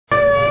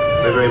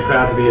we're very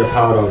proud to be a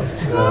part of.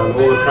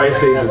 All the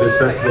proceeds of this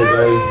festival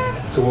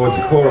go towards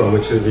Quorum,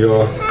 which is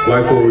your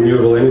local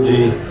renewable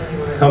energy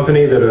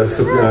company that are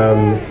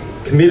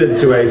committed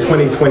to a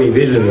 2020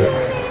 vision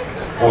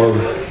of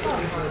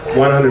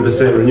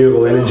 100%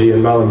 renewable energy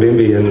in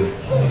Mullumbimby, and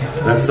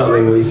that's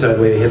something we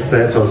certainly at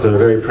Santos are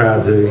very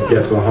proud to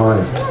get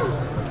behind.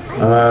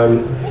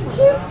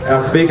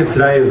 Our speaker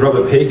today is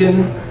Robert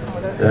Pekin,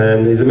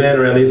 and he's a man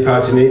around these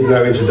parts who needs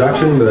no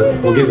introduction,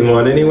 but we'll give him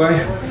one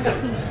anyway.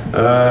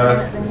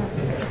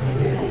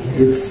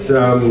 It's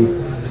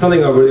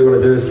something I really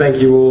want to do is thank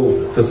you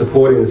all for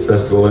supporting this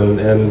festival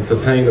and for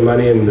paying the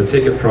money and the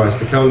ticket price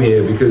to come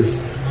here,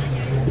 because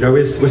you know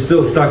we're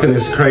still stuck in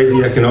this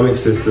crazy economic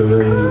system,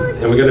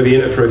 and we're going to be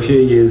in it for a few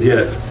years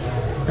yet.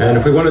 And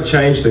if we want to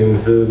change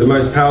things, the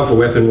most powerful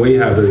weapon we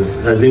have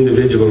as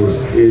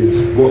individuals is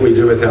what we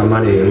do with our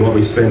money and what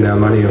we spend our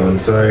money on.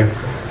 So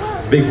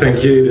big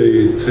thank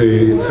you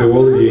to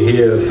all of you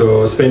here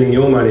for spending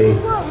your money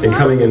and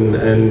coming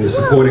and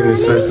supporting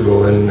this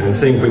festival and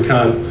seeing if we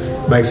can't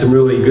make some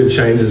really good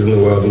changes in the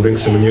world and bring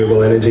some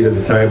renewable energy to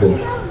the table.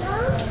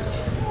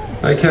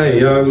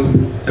 Okay, I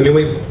mean,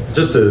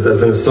 as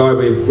an aside,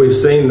 we've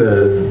seen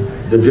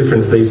the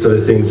difference these sort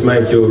of things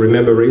make. You'll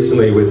remember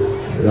recently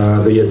with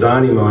the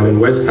Adani mine in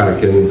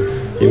Westpac and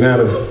the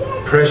amount of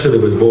pressure that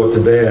was brought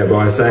to bear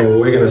by saying, well,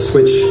 we're going to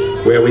switch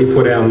where we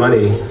put our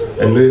money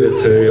and move it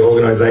to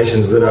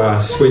organisations that are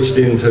switched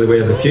into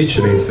where the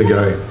future needs to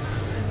go.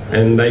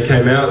 And they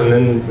came out, and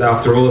then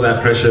after all of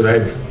that pressure,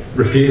 they've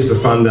refused to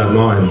fund that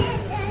mine.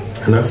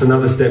 And that's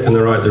another step in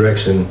the right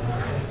direction.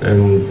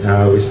 And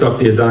we stopped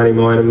the Adani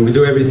mine, and we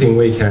do everything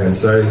we can.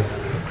 So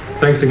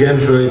thanks again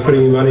for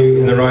putting your money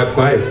in the right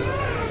place.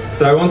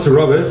 So on to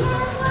Robert.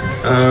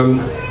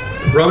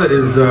 Robert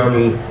was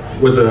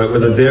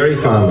a dairy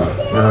farmer,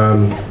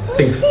 I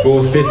think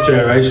 4th, 5th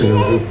generation.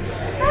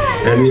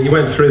 And he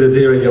went through the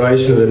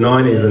deregulation of the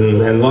 90s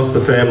and lost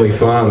the family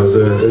farm. It was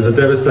a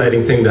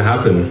devastating thing to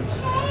happen.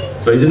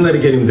 But he didn't let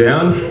it get him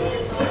down.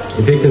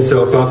 He picked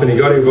himself up and he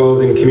got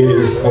involved in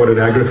community-supported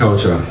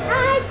agriculture.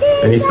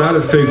 And he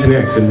started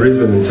Foodconnect in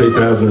Brisbane in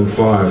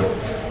 2005,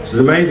 which is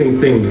an amazing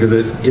thing because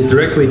it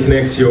directly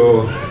connects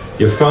your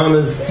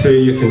farmers to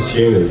your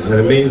consumers. And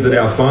it means that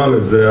our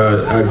farmers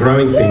that are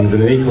growing things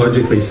in an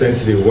ecologically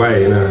sensitive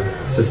way, in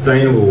a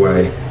sustainable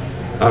way,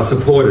 are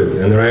supported,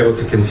 and they're able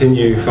to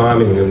continue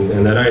farming,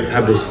 and they don't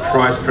have this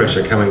price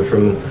pressure coming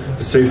from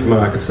the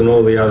supermarkets and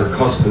all the other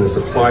costs in the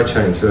supply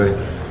chain. So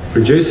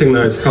reducing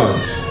those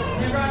costs.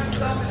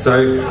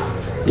 So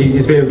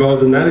he's been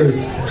involved in that.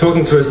 He's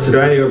talking to us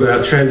today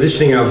about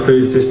transitioning our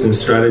food system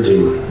strategy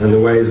and the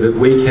ways that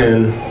we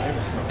can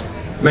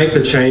make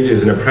the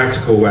changes in a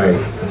practical way.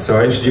 So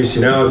I introduce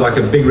you now. I'd like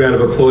a big round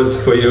of applause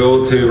for you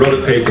all to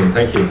Robert Pekin.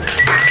 Thank you.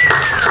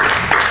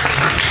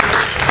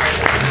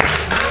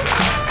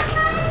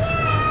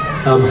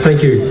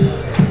 Thank you.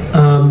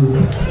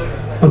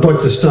 I'd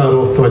like to start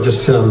off by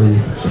just open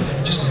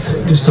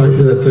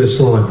that first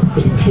slide.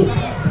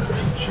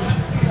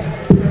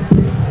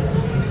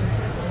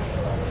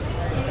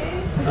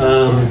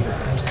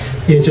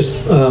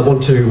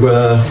 Want to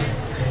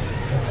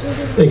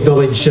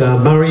acknowledge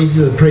Murray,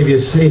 the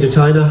previous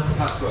entertainer.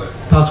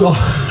 Password.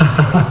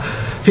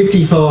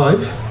 55.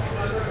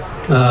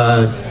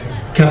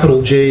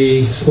 Capital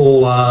G,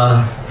 small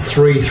r,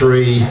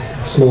 33,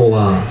 small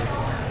r.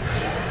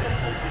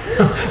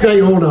 No,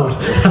 you all know it.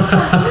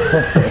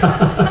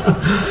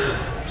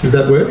 Did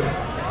that work?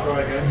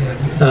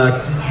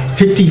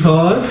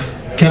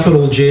 55,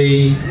 capital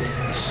G,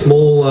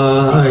 small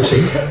r.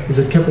 Actually, is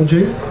it capital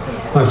G?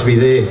 I have to be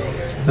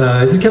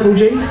there. Is it capital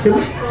G?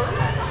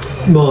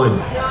 Mine.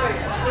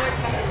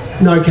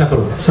 No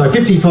capital. So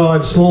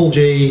 55, small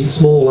g,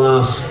 small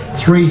r,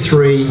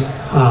 33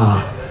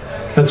 r.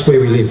 That's where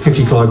we live,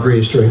 55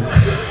 Greer Street,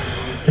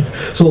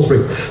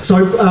 Salisbury.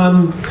 So,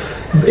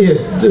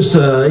 just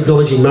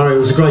acknowledging Murray. It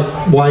was a great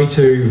way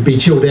to be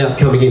chilled out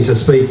coming in to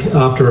speak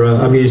after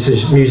a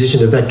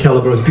musician of that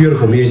calibre. It was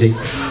beautiful music,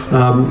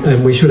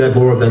 and we should have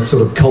more of that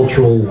sort of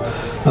cultural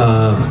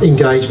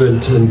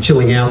engagement and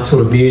chilling out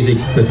sort of music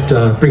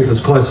that brings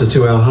us closer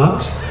to our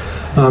hearts,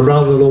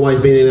 rather than always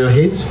being in our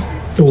heads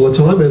all the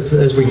time,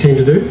 as we tend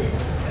to do.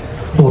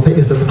 Oh, I think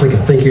is that the clicker?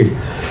 Thank you.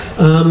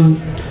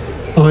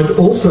 I'd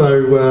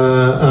also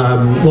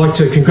like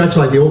to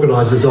congratulate the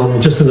organisers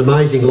on just an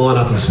amazing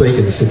lineup of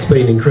speakers. It's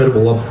been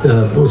incredible.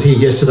 I was here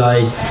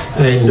yesterday,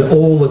 and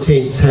all the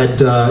tents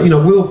had,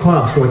 world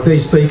class. Like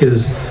these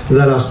speakers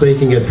that are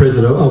speaking at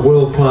present are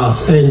world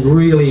class and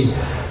really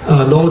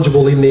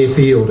knowledgeable in their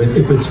field.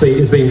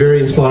 It's been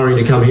very inspiring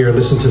to come here and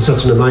listen to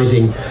such an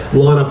amazing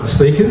lineup of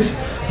speakers.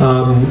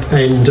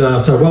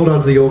 So well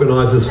done to the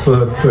organisers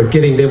for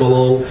getting them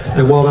along,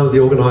 and well done to the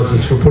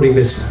organisers for putting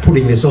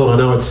this on. I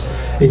know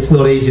it's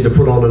not easy to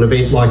put on an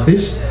event like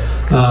this,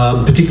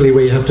 particularly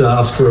where you have to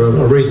ask for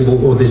a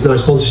reasonable, or there's no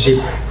sponsorship,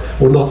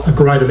 or not a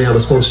great amount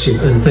of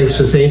sponsorship. And thanks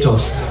for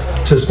Santos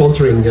to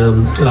sponsoring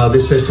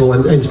this festival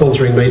and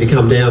sponsoring me to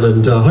come down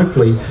and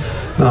hopefully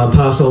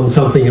pass on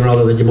something or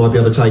other that you might be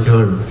able to take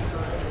home.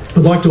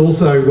 I'd like to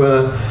also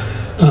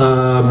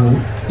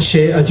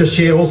just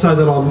share also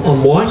that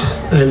I'm white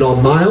and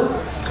I'm male,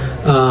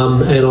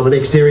 and I'm an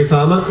ex-dairy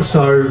farmer.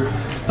 So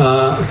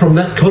from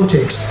that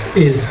context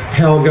is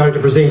how I'm going to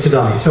present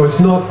today. So it's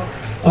not,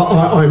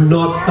 I'm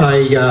not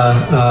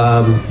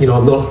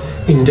I'm not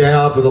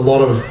endowed with a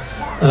lot of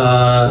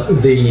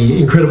the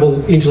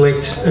incredible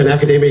intellect and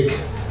academic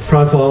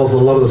profiles that a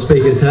lot of the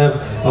speakers have.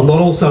 I'm not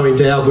also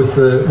endowed with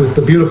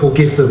the beautiful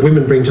gift that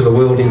women bring to the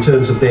world in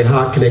terms of their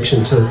heart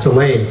connection to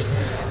land.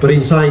 But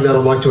in saying that,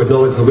 I'd like to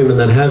acknowledge the women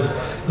that have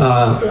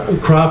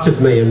crafted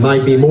me and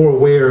made me more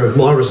aware of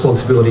my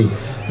responsibility.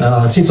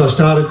 Since I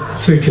started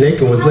Foodconnect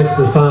and was left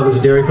the farm as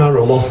a dairy farmer,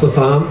 I lost the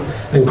farm,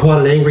 and quite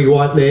an angry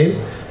white man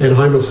and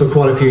homeless for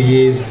quite a few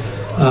years.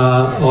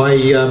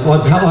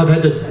 I've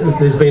had to,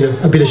 there's been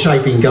a bit of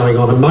shaping going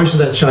on, and most of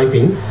that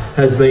shaping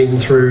has been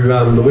through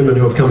the women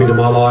who have come into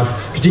my life,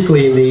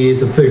 particularly in the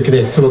years of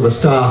Foodconnect. Some of the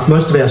staff,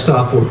 most of our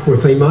staff were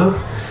female,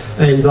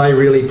 and they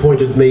really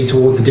pointed me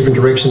towards a different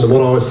direction than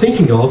what I was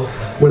thinking of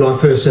when I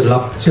first set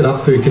up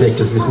Foodconnect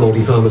as this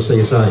multi-farmer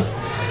CSA.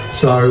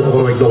 So I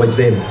want to acknowledge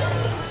them.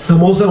 I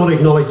also want to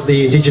acknowledge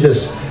the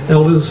Indigenous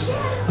elders,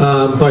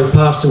 both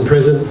past and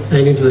present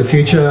and into the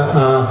future.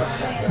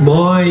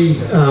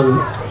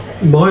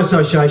 My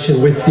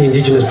association with the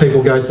Indigenous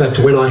people goes back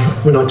to when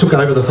I took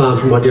over the farm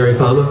from my dairy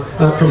farmer,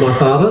 from my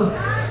father,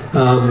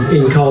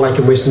 in Colac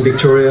in Western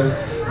Victoria.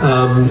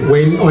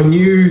 When I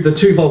knew the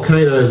two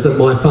volcanoes that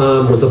my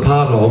farm was a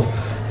part of,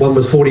 one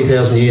was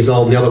 40,000 years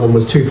old, the other one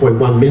was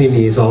 2.1 million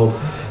years old.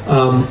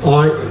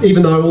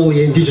 Even though all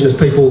the Indigenous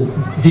people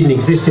didn't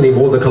exist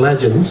anymore, the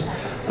Colagians,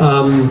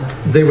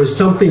 there was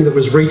something that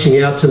was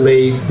reaching out to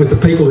me with the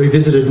people who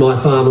visited my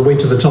farm and went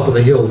to the top of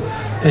the hill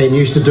and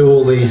used to do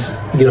all these,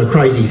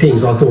 crazy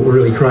things I thought were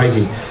really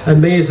crazy.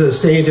 And me as a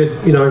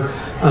standard,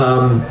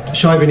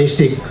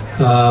 chauvinistic,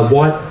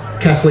 white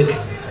Catholic,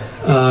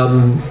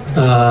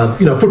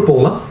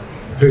 footballer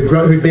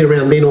who'd been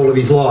around men all of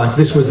his life,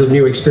 this was a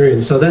new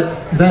experience. So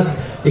that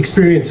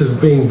experience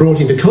of being brought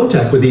into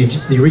contact with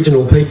the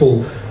original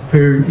people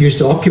who used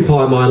to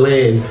occupy my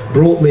land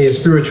brought me a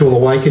spiritual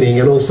awakening,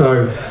 and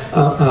also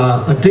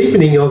a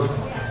deepening of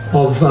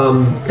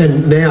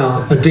and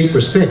now a deep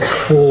respect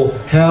for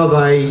how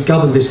they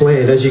govern this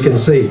land. As you can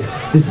see,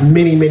 there's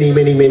many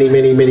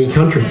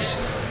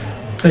countries,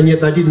 and yet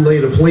they didn't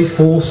need a police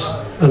force,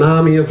 an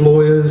army of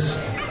lawyers,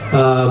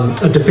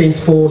 a defence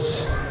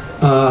force.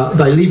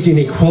 They lived in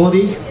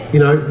equality.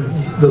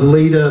 The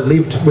leader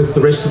lived with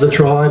the rest of the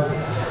tribe.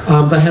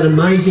 They had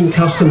amazing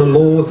custom and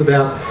laws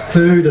about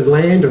food and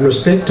land and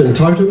respect and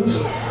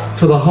totems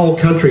for the whole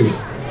country.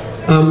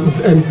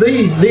 And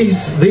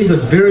these are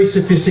very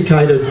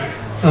sophisticated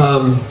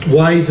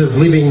ways of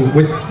living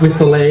with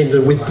the land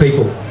and with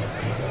people.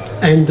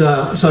 And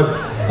so,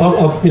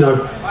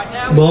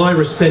 my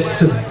respect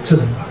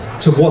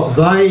to what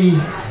they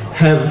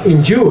have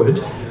endured,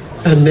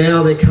 and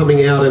now they're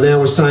coming out, and now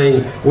we're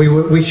saying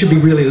we should be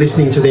really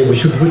listening to them. We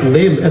should put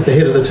them at the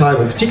head of the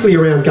table, particularly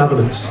around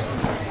governance.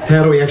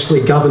 How do we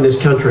actually govern this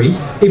country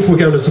if we're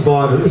going to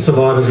survive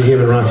as a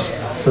human race?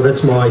 So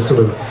that's my sort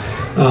of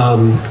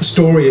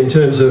story in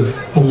terms of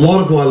a lot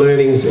of my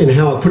learnings in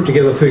how I put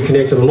together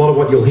Foodconnect, and a lot of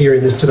what you'll hear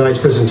in today's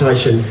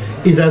presentation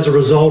is as a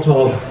result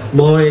of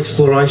my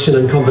exploration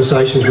and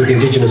conversations with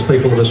Indigenous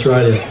people of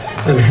Australia,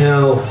 and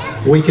how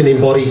we can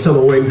embody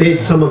or embed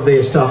some of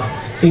their stuff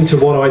into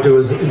what I do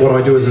as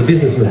a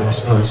businessman, I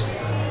suppose.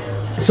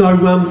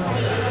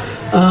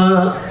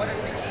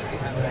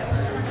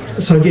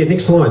 So yeah,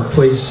 next slide,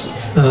 please.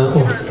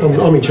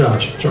 I'm in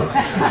charge. Sorry.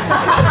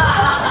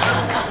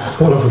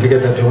 Quite often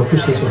forget that. Do I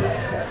push this one?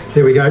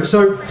 There we go.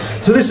 So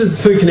this is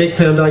Foodconnect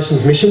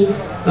Foundation's mission.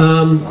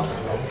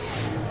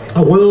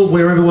 A world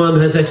where everyone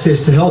has access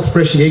to health,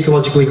 fresh and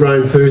ecologically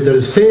grown food that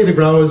is fair to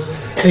growers,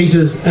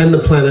 eaters and the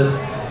planet.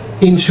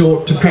 In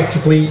short, to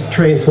practically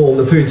transform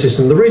the food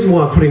system. The reason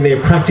why I put in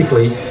there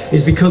practically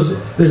is because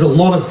there's a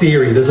lot of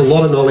theory, there's a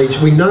lot of knowledge.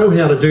 We know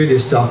how to do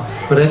this stuff,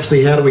 but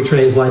actually how do we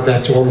translate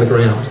that to on the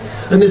ground?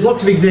 And there's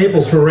lots of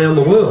examples from around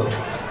the world,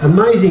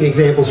 amazing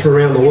examples from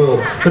around the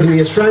world. But in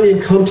the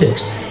Australian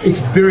context, it's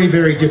very,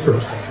 very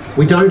different.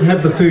 We don't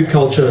have the food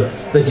culture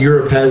that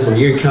Europe has and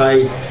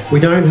UK. We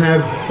don't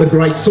have the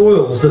great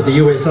soils that the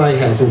USA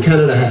has and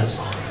Canada has.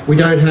 We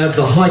don't have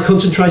the high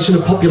concentration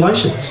of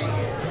populations.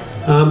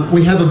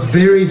 We have a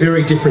very,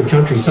 very different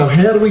country. So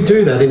how do we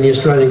do that in the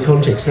Australian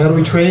context? How do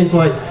we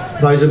translate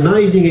those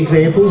amazing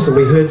examples, and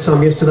we heard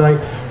some yesterday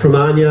from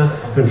Anya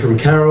and from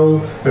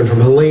Carol and from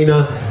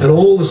Helena and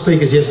all the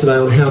speakers yesterday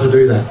on how to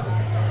do that.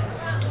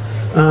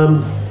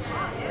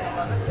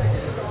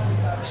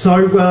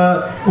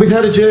 We've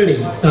had a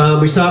journey.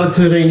 We started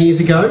 13 years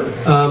ago,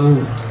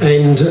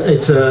 and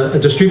it's a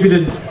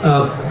distributed,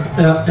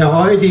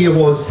 our idea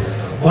was,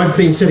 I'd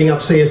been setting up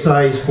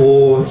CSAs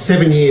for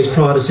 7 years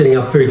prior to setting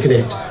up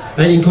Foodconnect,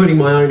 and including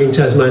my own in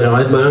Tasmania.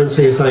 I had my own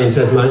CSA in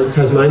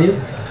Tasmania.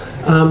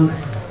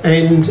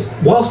 And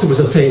whilst it was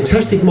a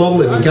fantastic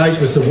model and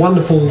engaged with some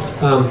wonderful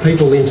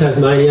people in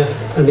Tasmania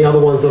and the other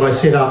ones that I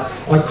set up,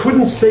 I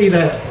couldn't see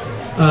that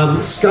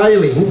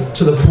scaling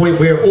to the point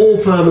where all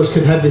farmers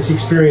could have this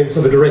experience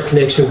of a direct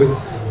connection with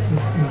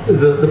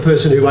the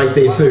person who ate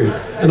their food.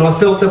 And I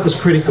felt that was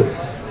critical,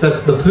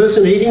 that the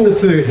person eating the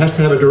food has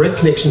to have a direct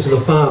connection to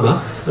the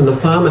farmer, and the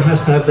farmer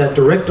has to have that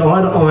direct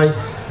eye-to-eye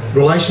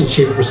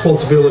relationship,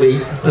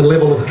 responsibility and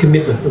level of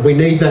commitment. And we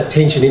need that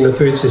tension in the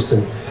food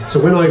system. So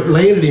when I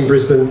landed in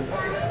Brisbane,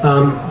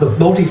 the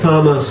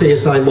multi-farmer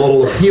CSA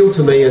model appealed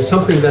to me as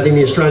something that in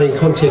the Australian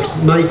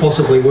context may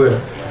possibly work.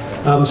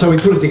 So we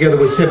put it together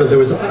with seven. There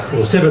was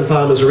 7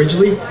 farmers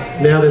originally.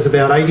 Now there's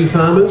about 80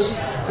 farmers,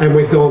 and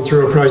we've gone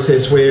through a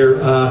process where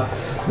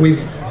we've...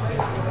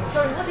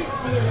 Sorry, what is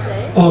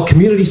CSA? Oh,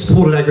 community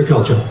supported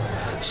agriculture.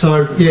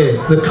 So yeah,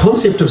 the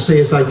concept of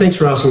CSA, thanks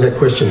for asking that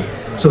question.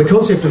 So the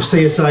concept of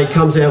CSA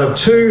comes out of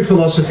 2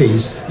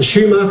 philosophies. The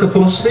Schumacher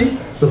philosophy,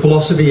 the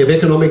philosophy of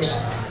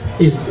economics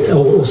is,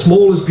 or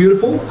small is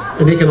beautiful,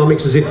 and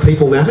economics as if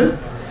people matter,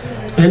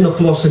 and the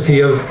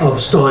philosophy of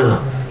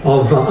Steiner,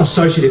 of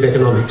associative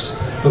economics,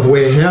 of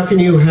where how can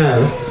you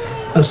have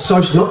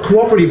not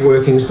cooperative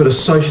workings, but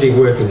associative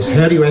workings.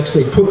 How do you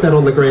actually put that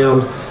on the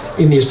ground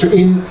in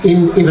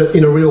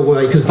a real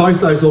way? Because both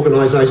those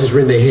organisations were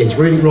in their heads,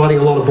 writing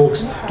a lot of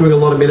books, doing a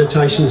lot of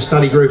meditation,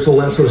 study groups, all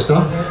that sort of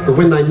stuff. But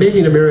when they met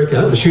in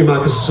America, the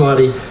Schumacher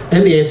Society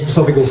and the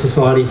Anthroposophical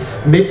Society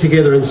met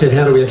together and said,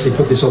 how do we actually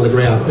put this on the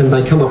ground? And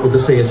they come up with the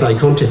CSA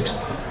context,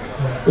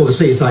 or the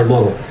CSA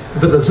model.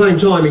 But at the same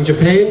time, in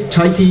Japan,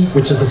 Teiki,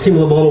 which is a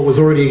similar model, was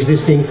already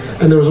existing,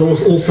 and there was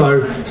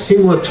also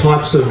similar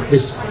types of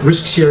this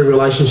risk-sharing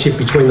relationship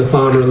between the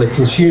farmer and the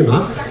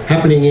consumer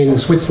happening in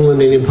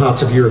Switzerland and in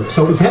parts of Europe.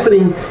 So it was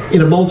happening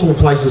in multiple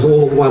places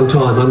all at one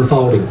time,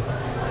 unfolding.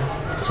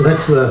 So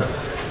that's the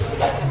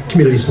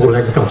community supported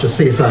agriculture,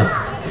 CSA.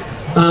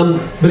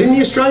 But in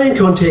the Australian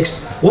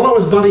context, what I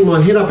was butting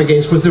my head up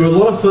against was there were a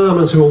lot of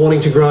farmers who were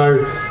wanting to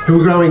grow, who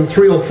were growing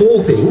 3 or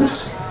 4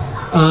 things.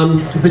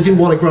 They didn't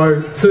want to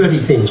grow 30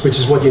 things, which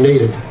is what you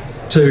needed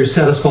to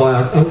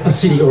satisfy a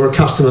city or a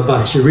customer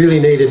base. You really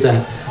needed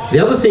that. The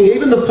other thing,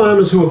 even the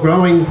farmers who are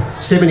growing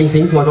 70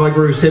 things, like I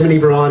grew 70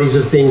 varieties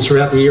of things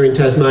throughout the year in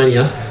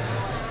Tasmania,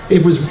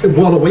 it was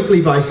on a weekly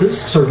basis,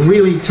 so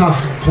really tough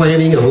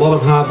planning and a lot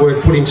of hard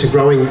work put into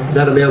growing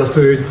that amount of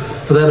food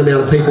for that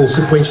amount of people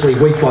sequentially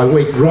week by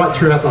week, right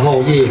throughout the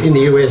whole year. In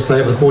the US, they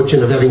have the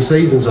fortune of having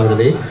seasons over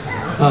there.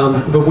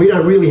 But we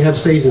don't really have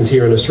seasons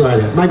here in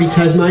Australia. Maybe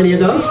Tasmania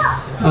does,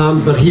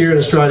 but here in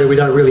Australia we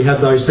don't really have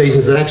those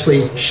seasons that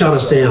actually shut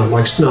us down,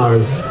 like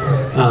snow.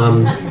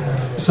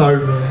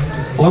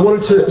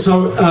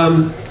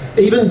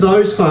 Even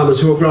those farmers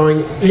who are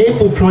growing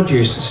ample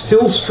produce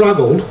still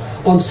struggled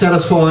on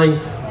satisfying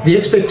the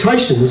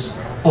expectations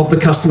of the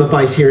customer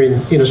base here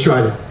in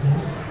Australia.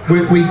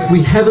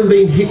 We haven't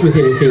been hit with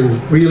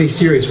anything really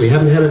serious. We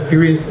haven't had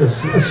a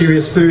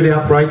serious food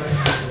outbreak.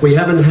 We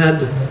haven't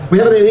had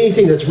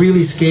anything that's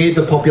really scared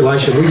the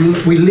population.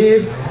 We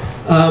live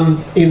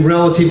in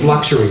relative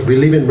luxury. We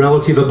live in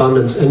relative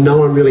abundance, and no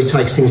one really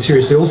takes things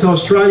seriously. Also,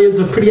 Australians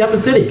are pretty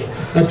apathetic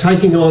at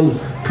taking on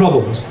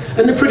problems,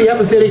 and they're pretty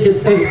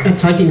apathetic at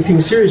taking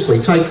things seriously.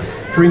 Take,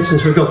 for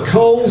instance, we've got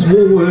Coles,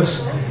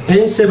 Woolworths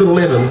and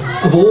 7-Eleven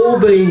have all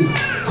been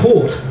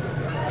caught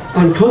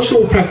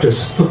unconscionable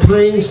practice for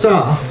paying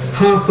staff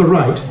half the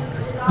rate,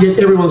 yet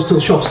everyone still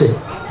shops there.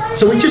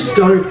 So we just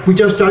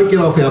don't get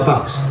off our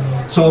butts.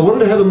 So I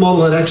wanted to have a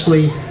model that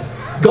actually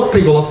got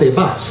people off their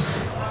butts,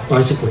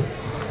 basically.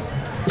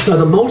 So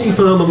the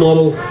multi-farmer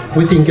model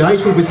with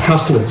engagement with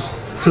customers.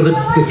 So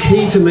the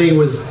key to me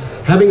was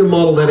having a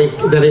model that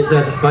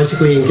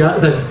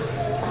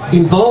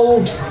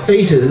involved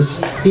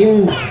eaters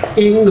in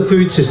the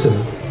food system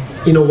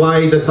in a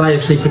way that they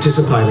actually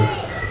participated.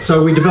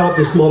 So we developed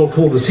this model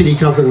called the City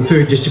Cousin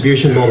Food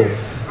Distribution Model.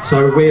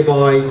 So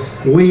whereby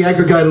we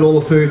aggregated all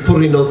the food,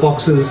 put it into the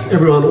boxes,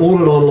 everyone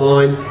ordered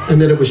online, and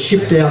then it was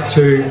shipped out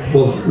to,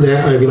 well,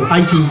 now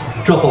 80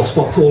 drop-off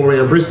spots all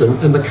around Brisbane,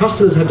 and the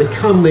customers had to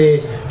come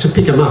there to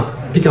pick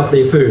up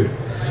their food.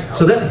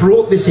 So that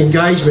brought this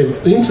engagement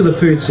into the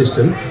food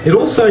system. It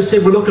also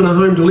said we're not going to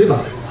home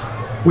deliver.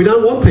 We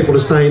don't want people to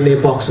stay in their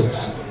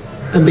boxes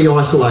and be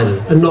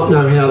isolated and not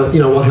know how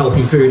to, what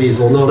healthy food is,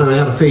 or not know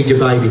how to feed your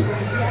baby.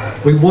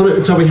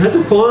 So we had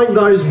to find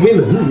those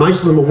women,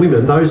 most of them are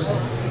women, those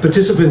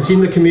participants in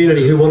the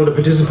community who wanted to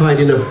participate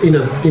in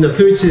a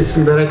food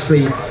system that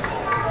actually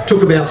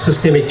took about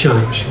systemic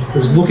change. It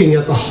was looking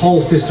at the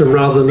whole system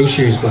rather than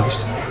issues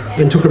based,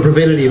 and took a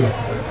preventative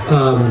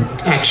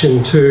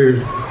action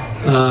to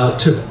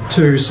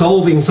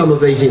solving some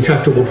of these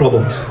intractable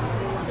problems.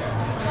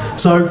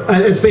 So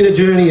it's been a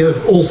journey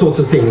of all sorts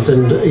of things,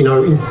 and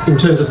in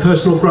terms of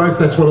personal growth,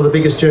 that's one of the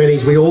biggest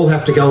journeys we all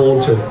have to go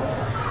on to.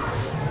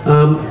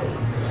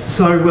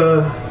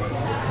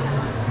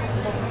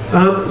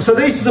 So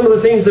these are some of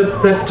the things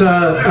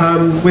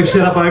that we've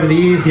set up over the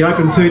years. The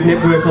Open Food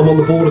Network, I'm on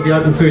the board of the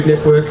Open Food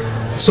Network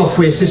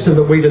software system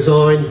that we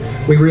designed.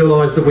 We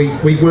realised that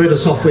we weren't a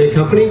software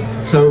company,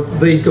 so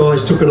these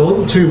guys took it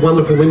on, 2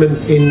 wonderful women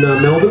in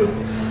Melbourne.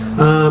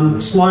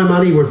 Slow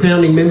Money, we're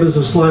founding members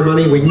of Slow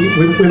Money.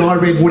 When I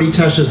read Woody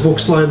Tash's book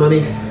Slow Money,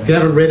 if you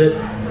haven't read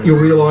it, you'll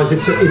realise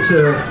it's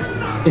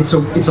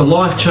a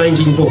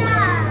life-changing book.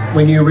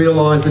 When you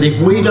realise that if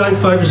we don't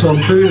focus on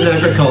food and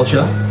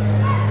agriculture,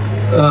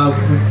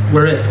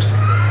 we're effed.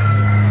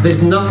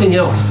 There's nothing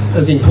else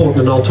as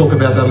important, and I'll talk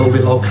about that a little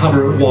bit. I'll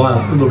cover it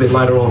why a little bit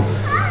later on.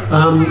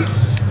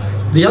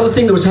 The other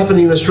thing that was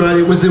happening in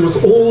Australia was there was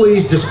all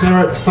these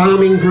disparate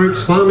farming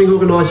groups, farming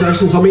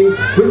organisations. I mean,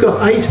 we've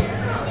got 8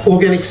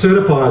 organic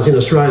certifiers in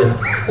Australia,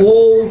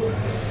 all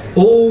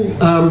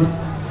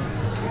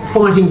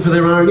fighting for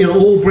their own,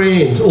 all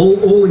brands,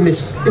 all in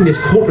this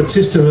corporate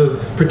system of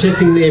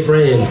protecting their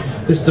brand.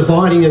 This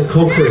dividing and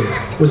conquering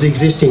was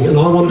existing, and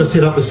I wanted to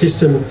set up a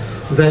system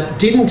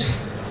that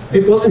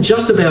it wasn't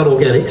just about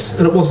organics,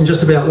 and it wasn't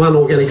just about one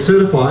organic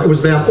certifier, it was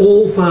about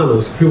all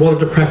farmers who wanted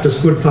to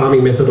practice good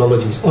farming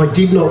methodologies. I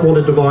did not want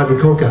to divide and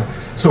conquer.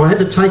 So I had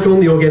to take on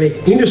the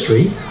organic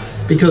industry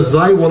because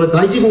they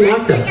didn't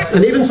like that.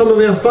 And even some of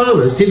our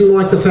farmers didn't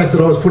like the fact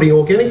that I was putting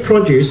organic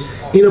produce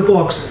in a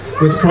box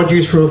with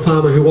produce from a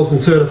farmer who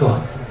wasn't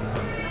certified.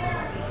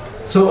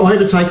 So I had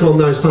to take on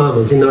those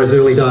farmers in those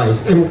early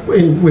days, and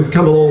we've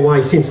come a long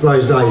way since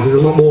those days. There's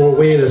a lot more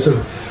awareness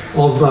of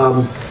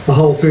the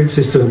whole food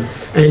system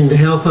and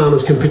how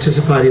farmers can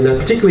participate in that.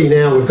 Particularly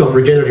now we've got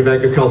regenerative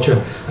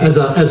agriculture as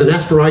an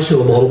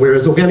aspirational model,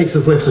 whereas organics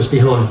has left us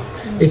behind.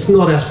 It's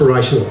not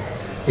aspirational.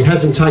 It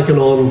hasn't taken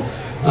on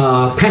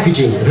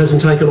packaging, it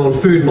hasn't taken on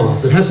food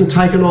miles, it hasn't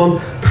taken on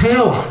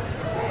power.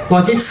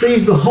 Like, it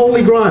sees the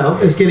holy grail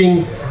as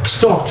getting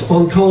stocked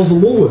on Coles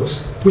and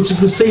Woolworths, which is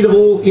the seat of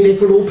all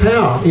inequitable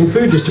power in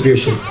food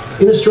distribution.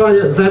 In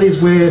Australia, that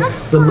is where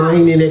the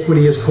main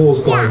inequity is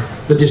caused by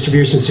the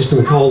distribution system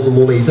of Coles and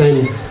Woolies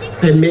and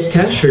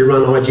Metcash, who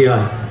run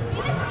IGA.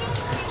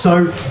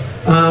 So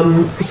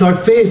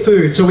fair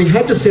food. So we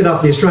had to set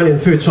up the Australian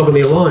Food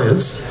Sovereignty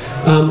Alliance.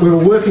 We were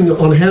working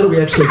on how do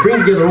we actually bring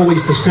together all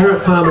these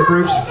disparate farmer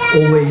groups,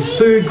 all these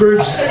food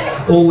groups,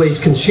 all these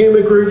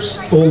consumer groups,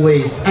 all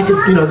these,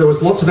 there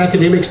was lots of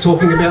academics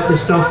talking about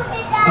this stuff.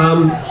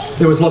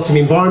 There was lots of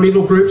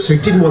environmental groups who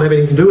didn't want to have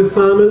anything to do with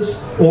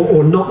farmers,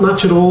 or not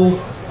much at all.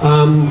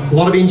 A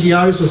lot of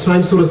NGOs, the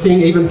same sort of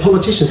thing, even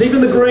politicians,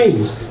 even the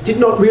Greens did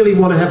not really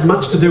want to have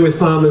much to do with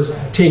farmers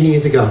 10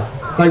 years ago.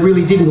 They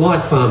really didn't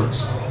like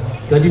farmers.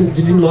 They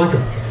didn't like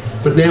them.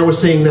 But now we're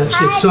seeing that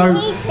shift. So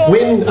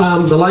when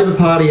the Labor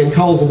Party and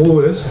Coles and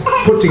Woolworths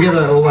put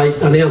together, or they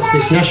announced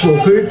this national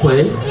food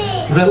plan,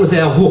 that was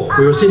our hook.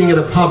 We were sitting in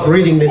a pub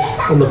reading this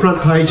on the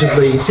front page of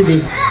the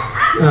Sydney,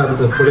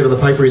 whatever the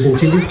paper is in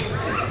Sydney,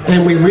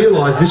 and we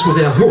realised this was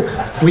our hook.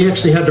 We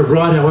actually had to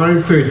write our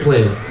own food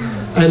plan.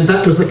 And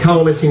that was the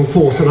coalescing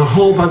force, and a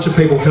whole bunch of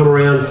people come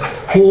around,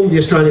 formed the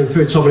Australian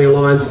Food Sovereignty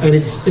Alliance, and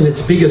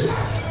its biggest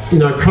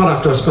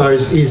product, I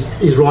suppose,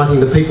 is writing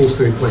the People's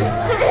Food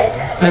Plan.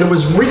 And it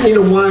was written in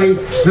a way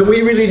that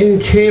we really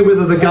didn't care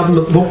whether the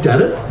government looked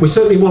at it. We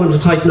certainly wanted to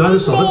take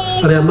notice of it,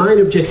 but our main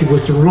objective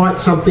was to write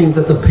something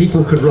that the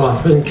people could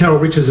write. And Carol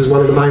Richards is one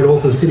of the main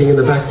authors sitting in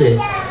the back there.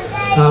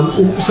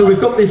 So we've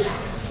got this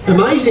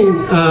amazing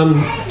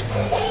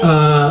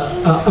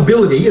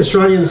ability.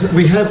 Australians,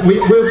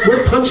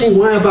 we're punching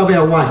way above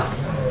our weight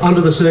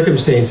under the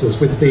circumstances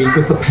with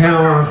the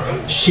power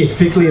shift,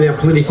 particularly in our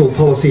political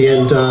policy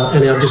and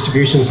our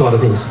distribution side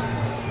of things.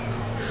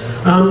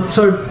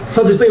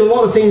 So there's been a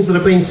lot of things that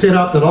have been set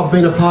up that I've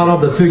been a part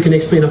of, that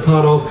Foodconnect's been a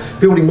part of,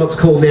 building what's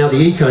called now the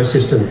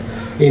ecosystem.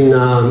 In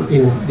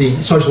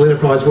the social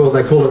enterprise world,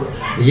 they call it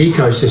the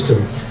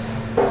ecosystem.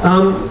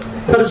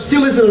 But it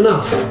still isn't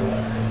enough.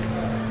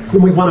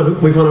 And we've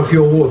won a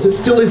few awards. It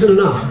still isn't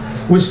enough.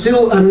 We're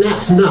still a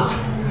gnat's nut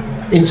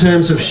in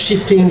terms of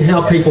shifting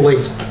how people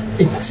eat.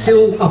 It's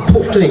still a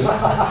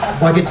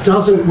poofed. Like, it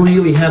doesn't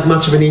really have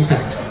much of an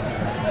impact.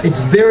 It's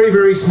very,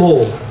 very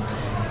small.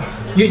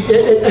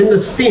 And the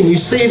spin, you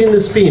see it in the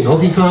spin,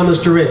 Aussie Farmers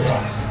Direct,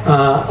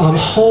 a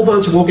whole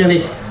bunch of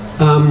organic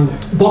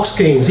box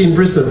schemes in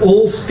Brisbane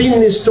all spin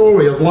this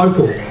story of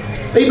local.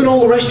 Even all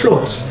the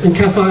restaurants and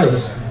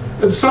cafes.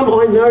 Some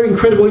I know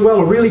incredibly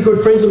well, are really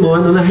good friends of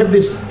mine, and they have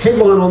this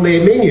headline on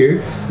their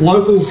menu,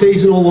 local,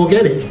 seasonal,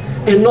 organic,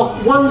 and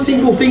not one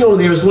single thing on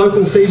there is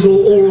local,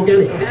 seasonal or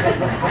organic.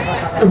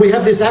 And we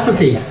have this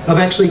apathy of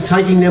actually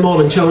taking them on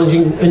and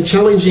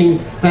challenging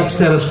that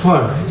status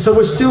quo. So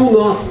we're still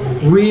not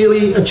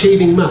really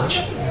achieving much.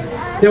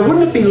 Now,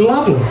 wouldn't it be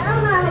lovely?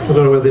 I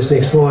don't know what this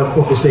next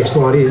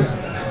slide is.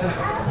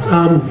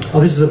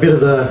 This is a bit of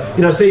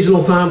the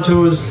seasonal farm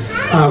tours.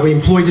 We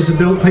employ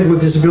people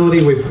with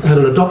disability. We've had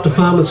an adopt a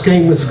farmer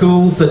scheme with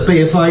schools that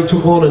BFA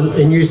took on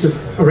and used it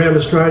around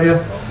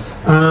Australia.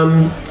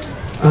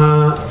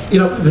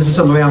 This is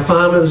some of our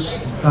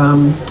farmers,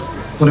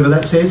 whatever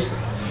that says.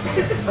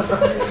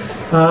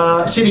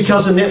 City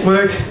Cousin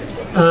Network.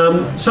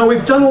 So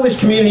we've done all this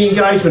community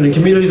engagement and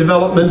community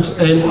development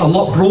and a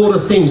lot broader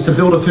things to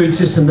build a food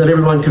system that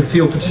everyone could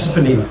feel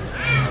participant in.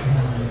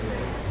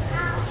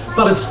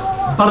 But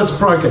but it's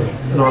broken,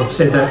 and I've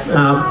said that.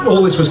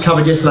 All this was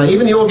covered yesterday.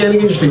 Even the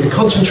organic industry, the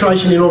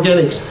concentration in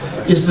organics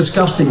is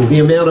disgusting, the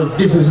amount of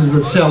businesses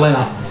that sell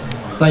out.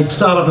 They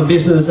start up a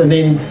business and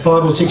then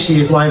 5 or 6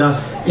 years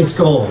later, it's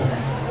gone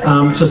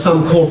to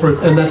some corporate,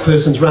 and that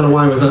person's run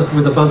away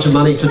with a bunch of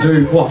money to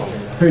do what?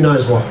 Who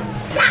knows what.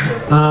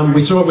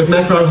 We saw it with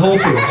Macro Whole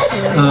Foods.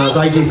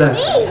 They did that.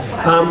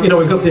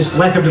 We've got this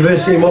lack of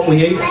diversity in what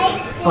we eat.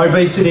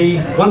 Obesity,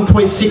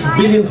 1.6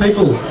 billion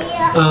people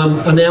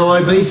are now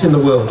obese in the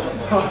world.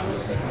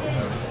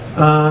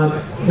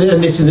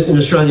 And this in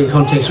Australian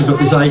context, we've got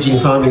this ageing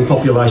farming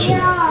population.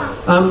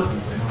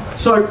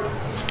 So,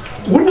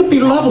 wouldn't it be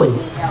lovely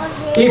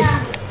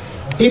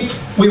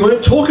if we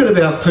weren't talking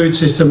about food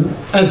system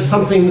as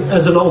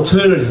an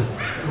alternative?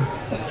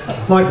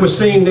 Like we're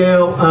seeing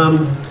now,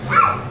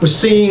 we're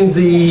seeing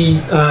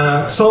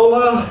the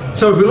solar.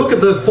 So if we look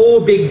at the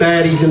 4 big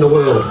baddies in the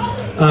world,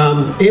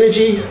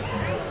 energy,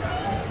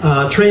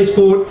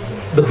 transport,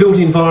 the built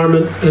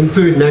environment, and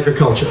food and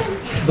agriculture.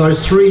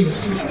 Those 3,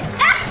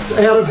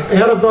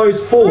 out of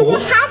those 4,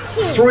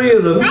 3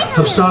 of them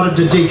have started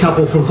to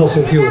decouple from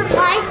fossil fuels.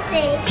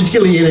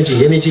 Particularly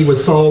energy. Energy with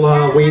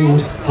solar,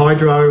 wind,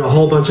 hydro, a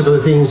whole bunch of other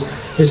things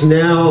is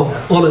now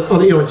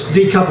it's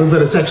decoupled,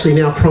 that it's actually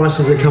now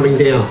prices are coming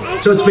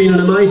down. So it's been an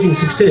amazing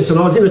success. And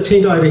I was in a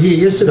tent over here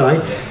yesterday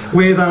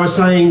where they were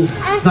saying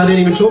they didn't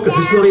even talk it.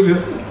 It's not even,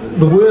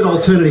 the word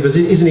alternative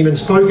isn't even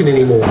spoken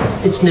anymore.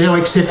 It's now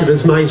accepted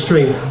as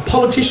mainstream.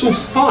 Politicians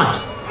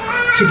fight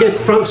to get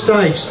front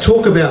stage to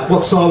talk about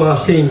what solar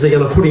schemes they're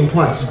going to put in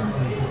place.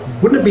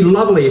 Wouldn't it be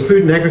lovely if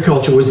food and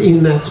agriculture was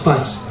in that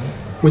space?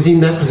 Was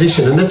in that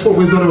position, and that's what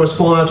we've got to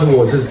aspire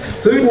towards. Is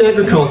food and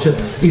agriculture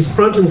is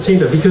front and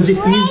centre, because it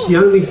is the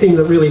only thing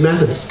that really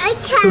matters.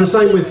 So the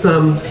same with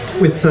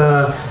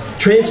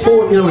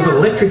transport. We've got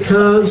electric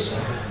cars,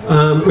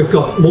 we've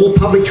got more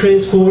public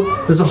transport.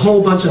 There's a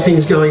whole bunch of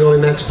things going on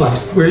in that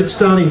space where it's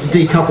starting to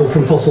decouple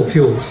from fossil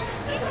fuels.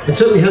 It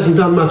certainly hasn't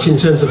done much in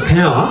terms of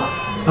power,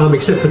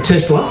 except for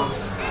Tesla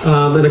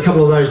and a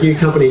couple of those new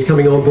companies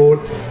coming on board.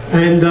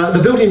 And the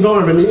built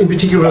environment in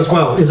particular as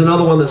well is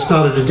another one that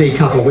started to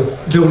decouple,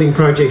 with building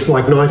projects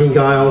like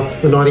Nightingale,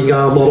 the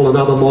Nightingale model, and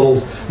other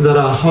models that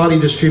are highly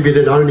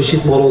distributed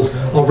ownership models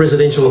of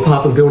residential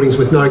apartment buildings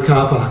with no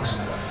car parks.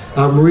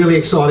 Really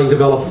exciting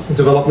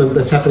development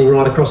that's happening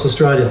right across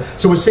Australia.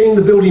 So we're seeing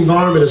the built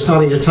environment is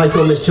starting to take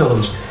on this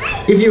challenge.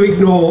 If you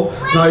ignore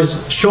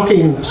those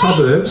shocking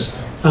suburbs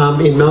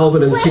in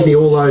Melbourne and Sydney,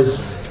 all those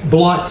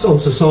blights on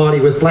society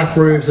with black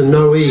roofs and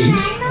no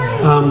eaves,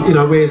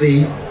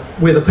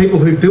 where the people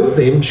who built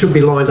them should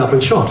be lined up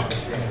and shot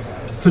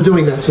for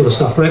doing that sort of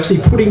stuff, for actually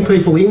putting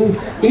people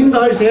in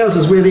those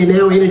houses where they're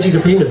now energy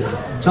dependent.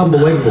 It's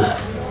unbelievable.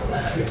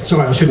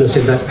 Sorry, I shouldn't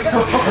have said that.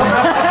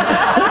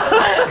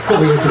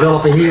 Probably a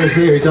developer here is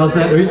there who does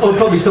that. Or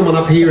probably someone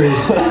up here is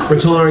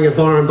retiring at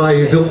Byron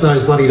Bay who built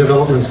those bloody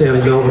developments down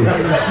in Melbourne.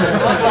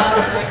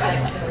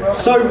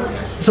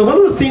 So one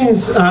of the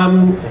things,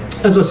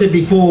 as I said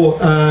before,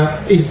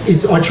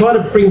 is I try to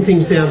bring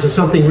things down to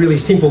something really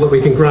simple that we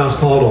can grasp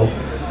hold of.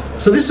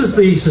 So this is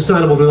the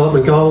Sustainable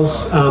Development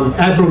Goals,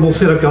 admirable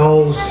set of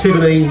goals,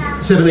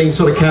 17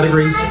 sort of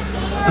categories.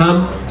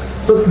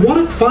 But what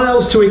it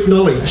fails to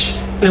acknowledge,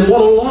 and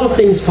what a lot of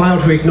things fail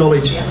to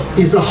acknowledge,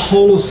 is a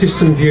whole of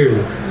system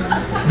view.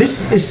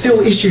 This is still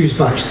issues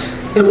based,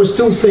 and we're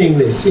still seeing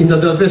this in the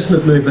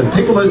divestment movement.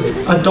 People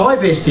are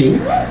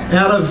divesting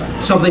out of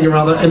something or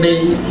other and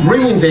then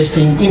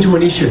reinvesting into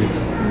an issue.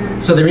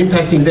 So they're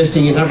impact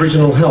investing in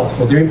Aboriginal health,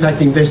 or they're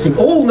impact investing,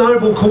 all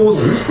noble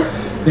causes.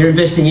 They're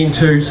investing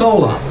into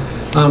solar.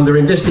 They're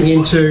investing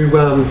into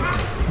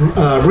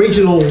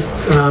regional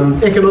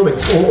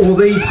economics, or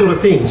these sort of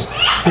things.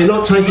 They're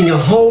not taking a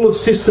whole of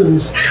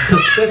systems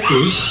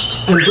perspective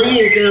and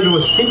bringing it down to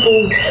a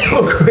simple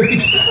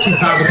concrete. She's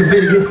hard to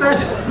compete against that.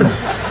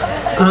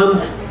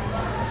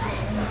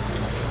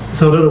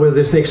 So I don't know whether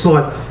this next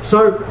slide.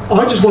 So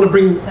I just want to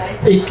bring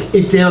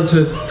it down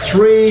to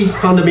 3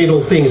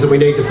 fundamental things that we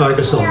need to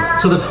focus on.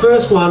 So the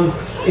first one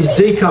is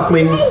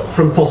decoupling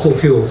from fossil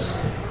fuels.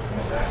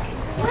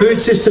 Food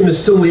system is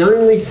still the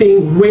only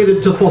thing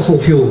wedded to fossil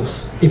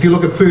fuels. If you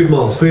look at food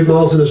miles in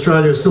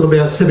Australia are still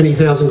about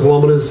 70,000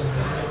 kilometres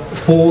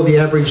for the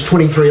average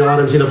 23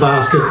 items in a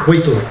basket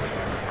weekly.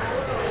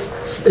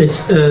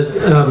 It's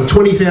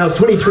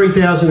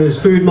 23,000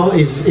 is food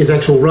is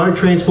actual road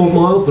transport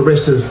miles, the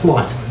rest is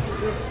flight.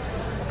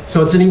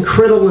 So it's an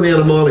incredible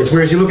amount of mileage.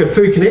 Whereas you look at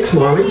Foodconnect's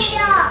mileage,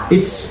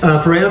 it's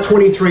for our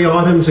 23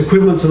 items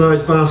equivalent to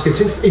those baskets,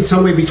 it's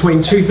somewhere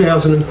between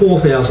 2,000 and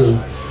 4,000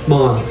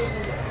 miles.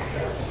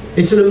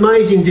 It's an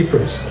amazing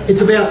difference.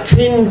 It's about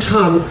 10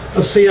 tonne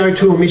of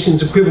CO2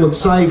 emissions equivalent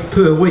saved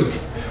per week,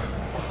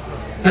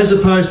 as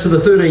opposed to the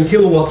 13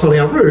 kilowatts on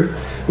our roof,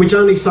 which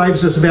only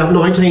saves us about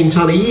 19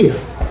 tonne a year.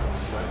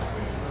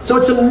 So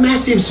it's a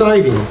massive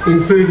saving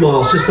in food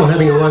miles just by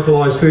having a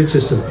localised food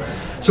system.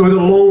 So we've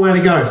got a long way to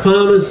go.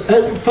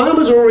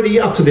 Farmers are already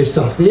up to this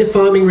stuff. They're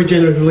farming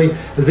regeneratively.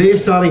 They're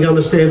starting to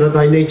understand that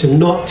they need to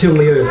not till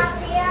the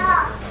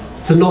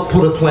earth, to not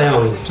put a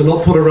plough in, to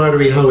not put a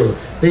rotary hoe in.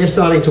 They're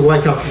starting to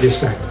wake up to this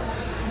fact.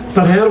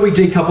 But how do we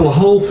decouple the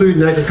whole food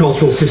and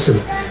agricultural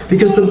system?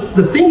 Because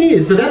the thing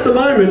is that at the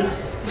moment,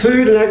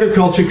 food and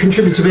agriculture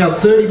contributes about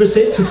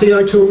 30% to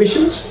CO2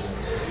 emissions.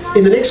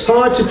 In the next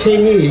 5 to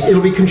 10 years,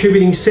 it'll be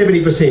contributing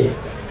 70%.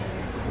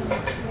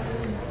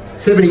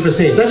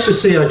 70%. That's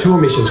just CO2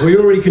 emissions. We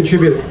already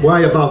contribute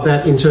way above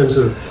that in terms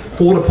of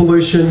water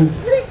pollution,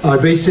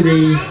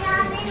 obesity,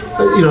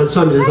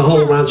 there's a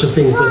whole bunch of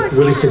things that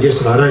were listed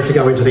yesterday. I don't have to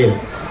go into them.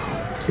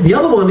 The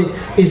other one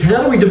is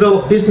how do we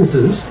develop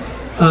businesses,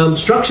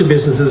 structure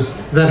businesses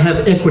that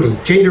have equity,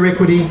 gender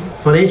equity,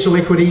 financial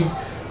equity,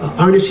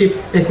 ownership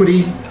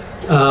equity.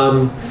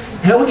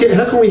 How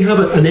can we have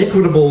an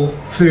equitable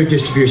food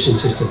distribution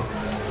system?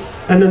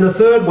 And then the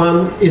third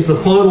one is the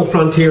final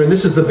frontier, and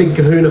this is the big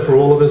kahuna for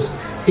all of us,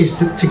 is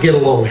to get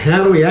along.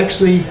 How do we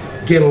actually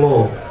get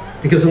along?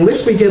 Because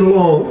unless we get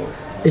along,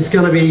 it's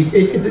going to be,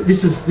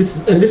 this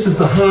is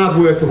the hard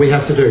work that we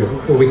have to do.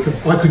 Or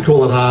I could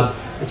call it hard.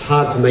 It's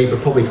hard for me,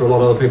 but probably for a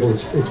lot of other people,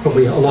 it's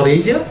probably a lot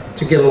easier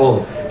to get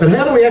along. But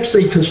how do we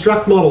actually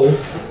construct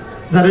models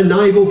that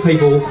enable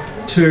people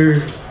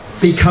to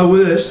be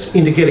coerced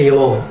into getting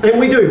along? And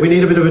we do. We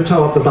need a bit of a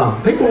toe up the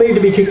bum. People need to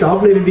be kicked up.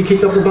 I've needed to be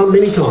kicked up the bum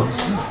many times.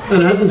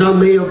 And it hasn't done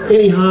me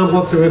any harm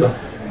whatsoever.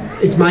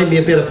 It's made me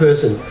a better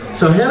person.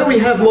 So how do we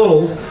have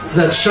models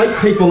that shape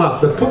people up,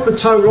 that put the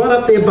toe right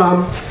up their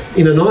bum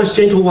in a nice,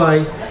 gentle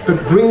way,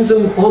 but brings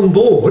them on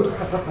board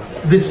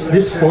this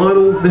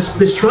train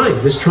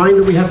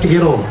that we have to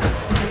get on?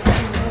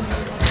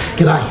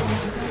 G'day.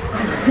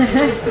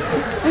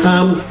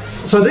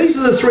 So these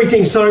are the three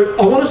things. So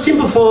I want to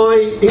simplify,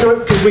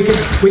 because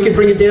we could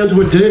bring it down to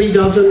a dirty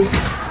dozen.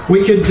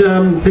 We could.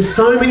 There's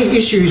so many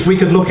issues we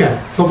could look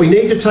at, but we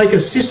need to take a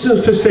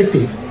systems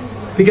perspective,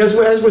 because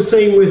as we're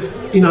seeing with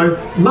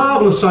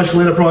marvellous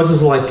social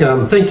enterprises like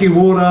Thank You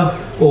Water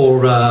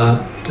or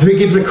Who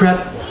Gives a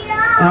Crap,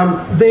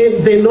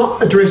 they're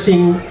not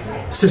addressing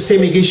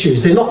systemic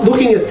issues. They're not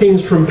looking at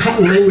things from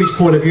pattern language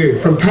point of view,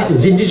 from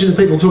patterns. Indigenous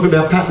people talk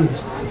about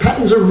patterns.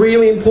 Patterns are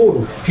really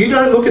important. If you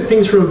don't look at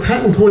things from a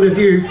pattern point of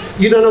view,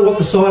 you don't know what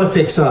the side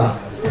effects are.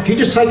 If you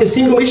just take a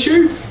single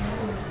issue,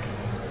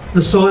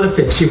 the side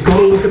effects, you've got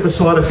to look at the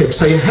side effects.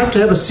 So you have to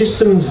have a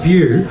systems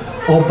view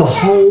of the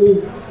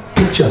whole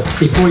picture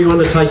before you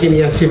undertake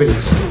any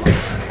activities.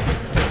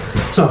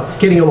 So,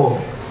 getting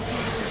along.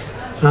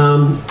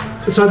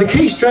 So the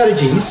key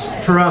strategies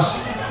for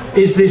us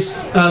is this.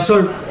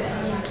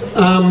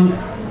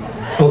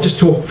 I'll just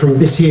talk from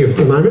this here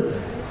for a moment.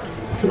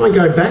 Can I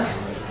go back?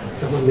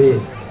 That one there.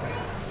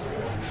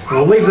 So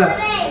I'll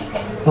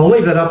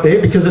leave that up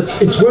there because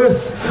it's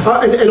worth.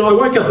 And I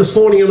woke up this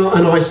morning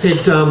and I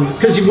said,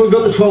 because we've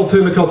got the 12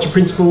 permaculture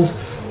principles,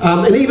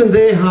 and even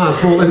they're hard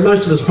for, and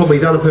most of us probably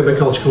done a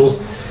permaculture course.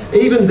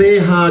 Even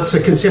they're hard to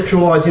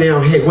conceptualise in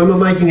our head when we're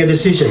making a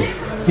decision.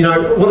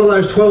 What are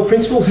those 12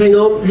 principles? Hang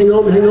on.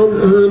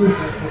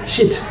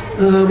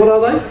 What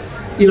are they?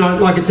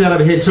 Like it's out of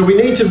our head. So we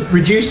need to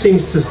reduce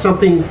things to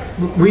something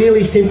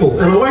really simple.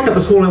 And I woke up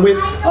this morning and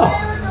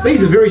went,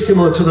 these are very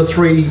similar to the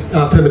three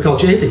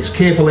permaculture ethics: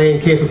 care for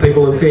land, care for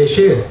people, and fair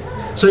share.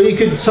 So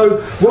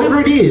whatever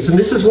it is, and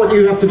this is what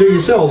you have to do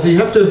yourselves. You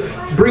have to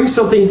bring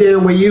something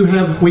down where you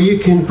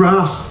can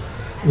grasp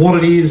what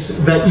it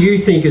is that you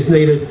think is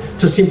needed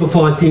to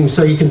simplify things,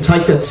 so you can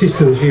take that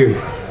systems view.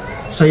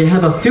 So you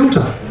have a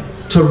filter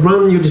to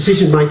run your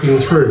decision making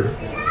through.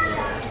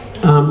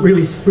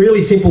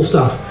 Really simple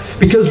stuff.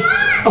 Because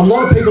a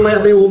lot of people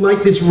out there will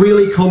make this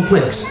really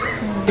complex,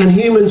 and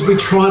humans, we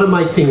try to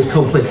make things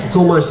complex. It's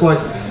almost like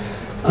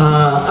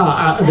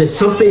there's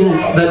something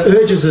that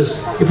urges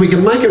us. If we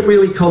can make it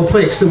really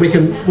complex, then we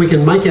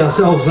can make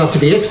ourselves up to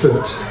be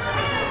experts,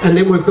 and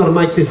then we've got to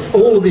make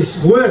all of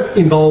this work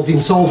involved in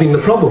solving the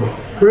problem.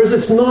 Whereas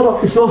it's not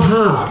hard.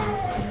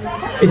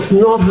 It's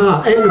not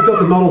hard, and we've got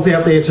the models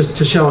out there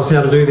to show us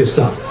how to do this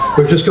stuff.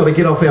 We've just got to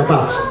get off our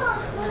butts.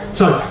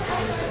 So,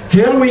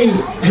 how do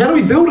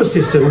we build a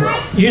system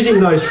using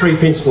those three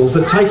principles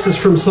that takes us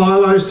from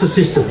silos to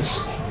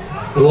systems?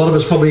 A lot of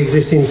us probably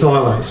exist in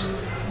silos.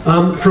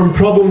 From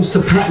problems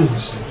to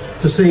patterns,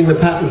 to seeing the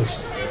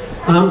patterns.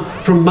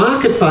 From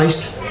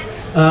market-based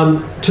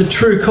to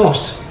true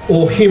cost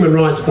or human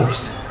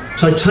rights-based.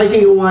 So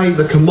taking away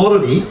the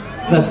commodity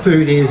that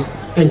food is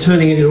and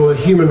turning it into a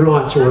human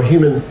rights or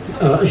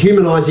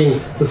humanising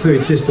the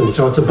food system.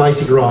 So it's a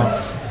basic right.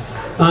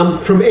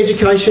 From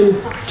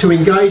education to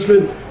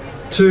engagement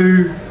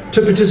to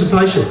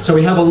participation. So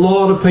we have a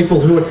lot of people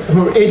who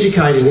are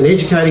educating, but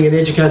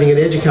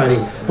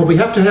we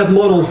have to have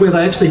models where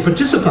they actually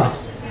participate,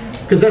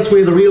 because that's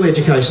where the real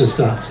education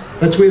starts.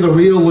 That's where the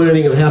real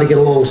learning of how to get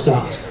along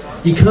starts.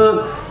 You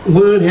can't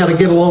learn how to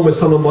get along with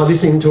someone by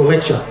listening to a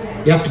lecture.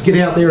 You have to get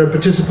out there and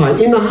participate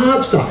in the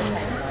hard stuff,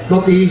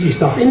 not the easy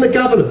stuff, in the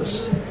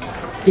governance,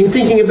 in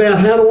thinking about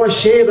how do I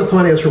share the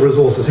financial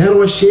resources, how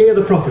do I share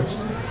the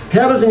profits.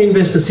 How does an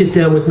investor sit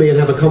down with me and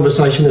have a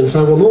conversation and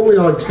say, well, normally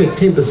I expect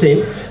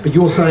 10%, but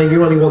you're saying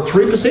you only want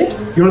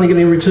 3%? You're only going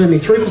to return me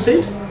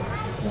 3%?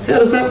 How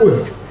does that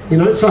work?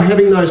 So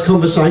having those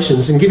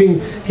conversations and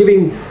giving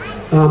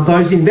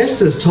those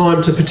investors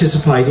time to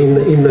participate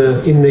in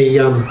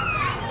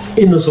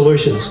the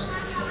solutions.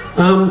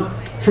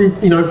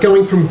 From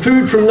going from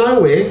food from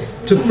nowhere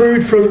to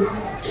food from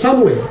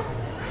somewhere.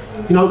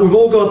 We've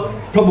all got,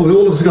 probably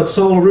all of us have got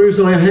solar roofs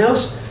on our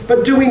house,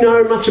 but do we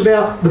know much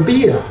about the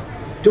beer?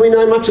 Do we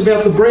know much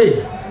about the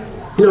bread?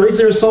 Is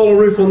there a solar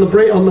roof on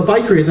the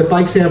bakery that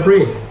bakes our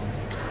bread?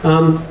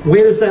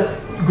 Where does that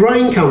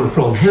grain come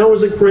from? How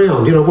is it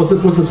ground? Was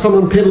it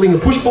someone pedaling a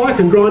push bike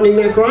and grinding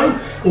that grain,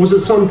 or was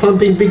it some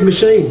thumping big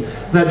machine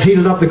that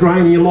heated up the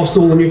grain and you lost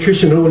all the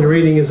nutrition and all you're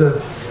eating is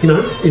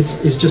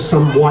is just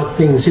some white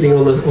thing sitting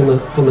on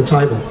the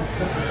table?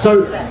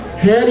 So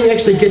how do you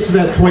actually get to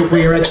that point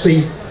where you're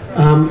actually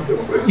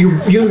you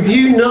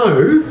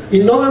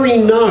not only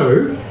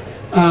know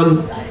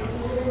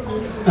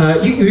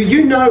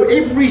you know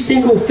every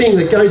single thing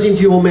that goes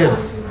into your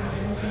mouth.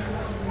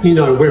 You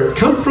know where it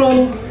come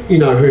from, you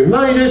know who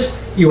made it,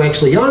 you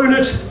actually own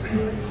it.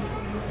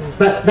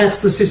 That's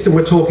the system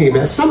we're talking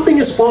about. Something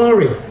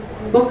aspiring,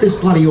 not this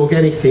bloody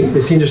organic thing,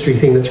 this industry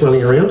thing that's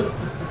running around.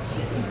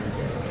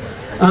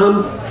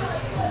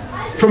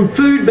 From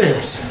food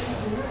banks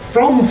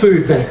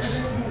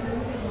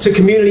to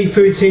community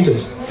food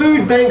centres.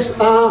 Food banks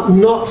are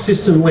not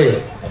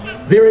system-led.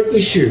 They're an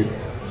issue.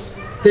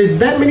 There's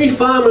that many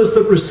farmers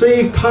that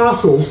receive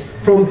parcels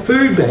from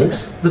food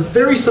banks, the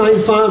very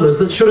same farmers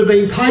that should have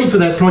been paid for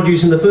that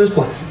produce in the first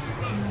place.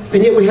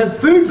 And yet we have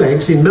food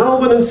banks in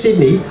Melbourne and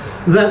Sydney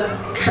that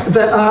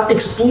are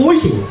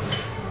exploiting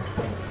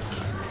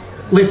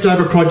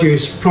leftover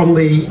produce from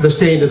the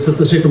standards that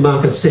the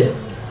supermarkets set.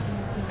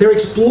 They're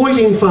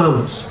exploiting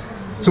farmers.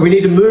 So we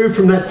need to move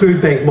from that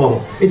food bank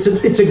model. It's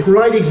a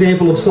great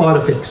example of side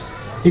effects.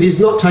 It is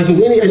not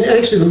taking any, and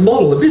actually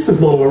the business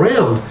model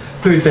around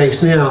food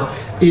banks now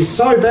is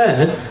so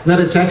bad that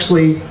it's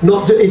actually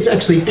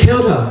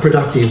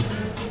counterproductive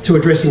to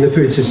addressing the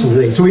food system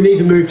needs. So we need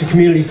to move to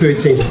community food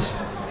centres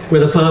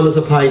where the farmers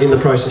are paid in the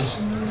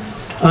process.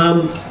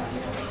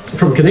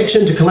 From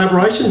connection to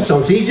collaboration, so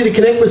it's easy to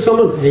connect with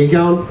someone. There you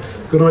go,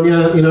 good on you.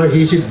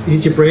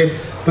 Here's your bread.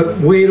 But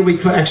where do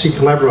we actually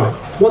collaborate?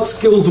 What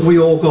skills have we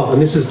all got?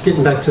 And this is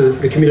getting back to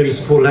the community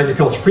supported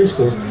agriculture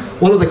principles.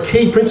 One of the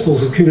key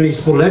principles of community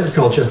supported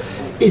agriculture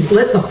is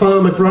let the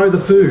farmer grow the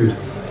food,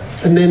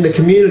 and then the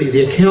community,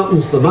 the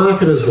accountants, the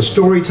marketers, the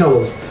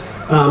storytellers,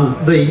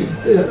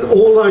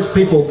 all those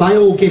people, they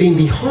all get in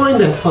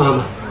behind that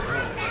farmer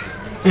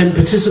and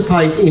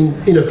participate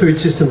in a food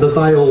system that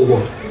they all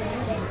want.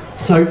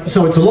 So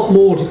it's a lot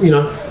more,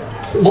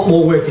 a lot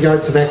more work to go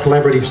to that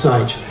collaborative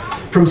stage.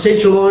 From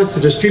centralised to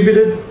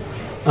distributed,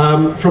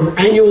 from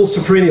annuals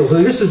to perennials,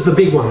 and this is the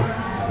big one.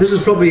 This is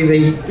probably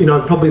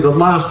the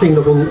last thing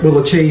that we'll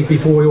achieve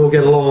before we all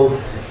get along,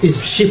 is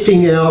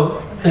shifting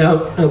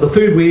the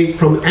food we eat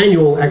from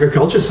annual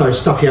agriculture, so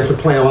stuff you have to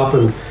plough up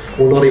or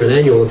not even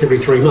annual, it's every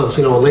 3 months,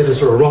 a lettuce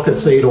or a rocket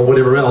seed or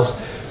whatever else,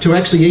 to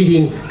actually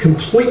eating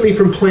completely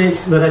from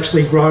plants that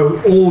actually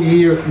grow all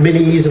year,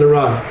 many years in a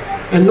row.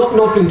 And not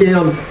knocking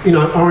down,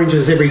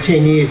 oranges every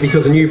 10 years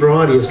because a new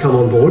variety has come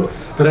on board,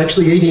 but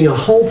actually eating a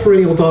whole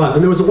perennial diet.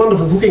 And there was a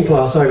wonderful cooking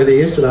class over there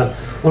yesterday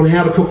on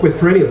how to cook with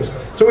perennials.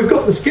 So we've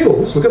got the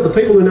skills, we've got the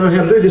people who know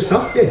how to do this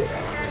stuff,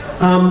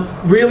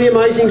 really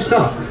amazing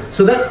stuff.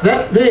 So that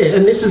there,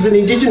 and this is an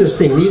Indigenous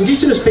thing. The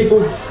Indigenous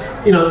people,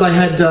 they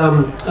had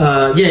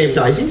yam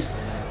daisies.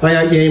 They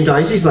ate yam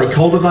daisies, they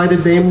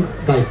cultivated them,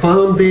 they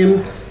farmed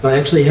them, they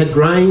actually had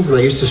grains, and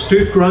they used to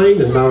stoop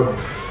grain, and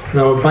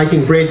they were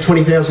baking bread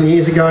 20,000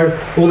 years ago,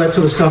 all that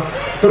sort of stuff.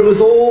 But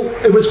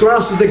it was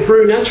grasses that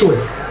grew naturally.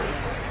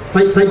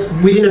 They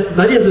didn't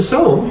have to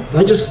sow them,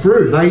 they just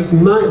grew. They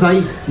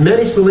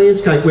managed the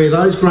landscape where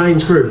those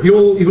grains grew.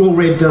 You've all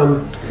read,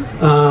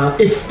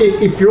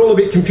 if you're all a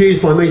bit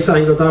confused by me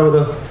saying that they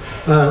were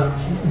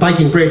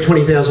baking bread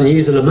 20,000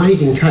 years and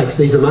amazing cakes,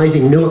 these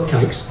amazing millet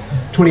cakes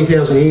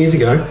 20,000 years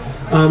ago,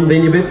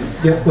 then you bet,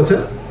 what's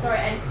that? Sorry,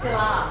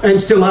 and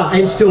still are.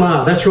 And still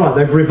are, that's right,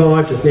 they've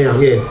revived it now,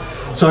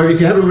 So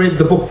if you haven't read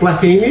the book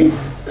Black Emu,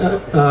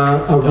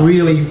 a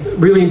really,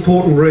 really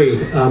important read,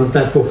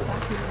 that book.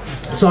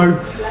 So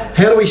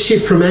how do we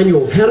shift from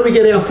annuals? How do we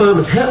get our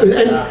farmers, and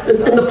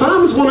the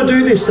farmers want to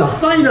do this stuff.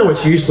 They know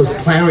it's useless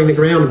ploughing the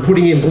ground and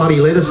putting in bloody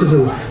lettuces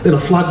and then a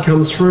flood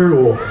comes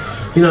through, or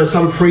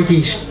some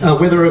freaky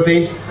weather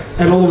event,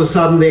 and all of a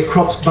sudden their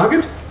crop's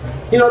buggered.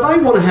 They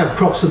want to have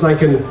crops that they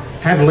can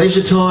have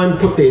leisure time,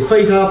 put their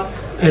feet up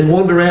and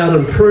wander out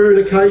and prune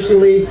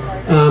occasionally,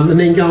 and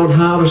then go and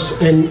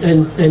harvest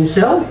and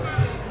sell.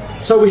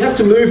 So we have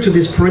to move to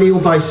this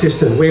perennial-based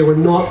system where we're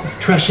not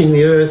trashing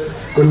the earth,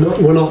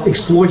 we're not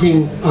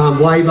exploiting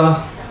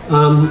labour,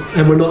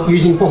 and we're not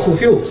using fossil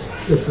fuels.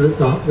 That's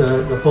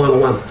the final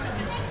one.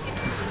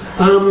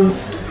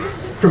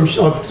 From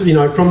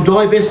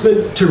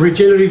divestment to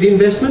regenerative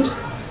investment.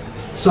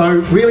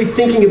 So really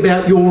thinking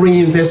about your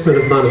reinvestment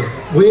of money.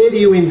 Where do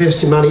you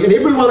invest your money? And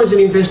everyone is an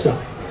investor.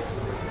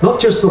 Not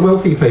just the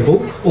wealthy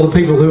people or the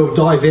people who have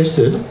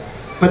divested,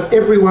 but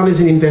everyone is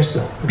an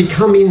investor.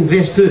 Become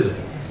invested.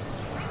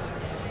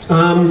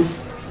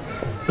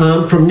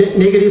 From net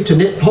negative to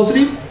net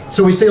positive.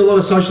 So we see a lot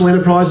of social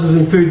enterprises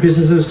and food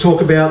businesses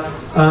talk about,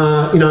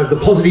 the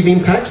positive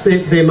impacts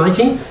they're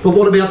making, but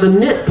what about the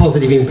net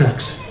positive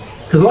impacts?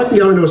 Because I can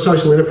go into a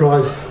social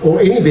enterprise or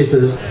any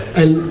business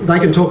and they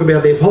can talk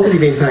about their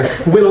positive impacts.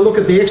 But when I look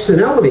at the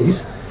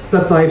externalities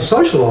that they've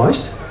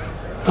socialised,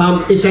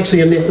 it's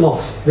actually a net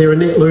loss. They're a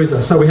net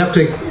loser. So we have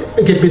to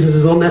get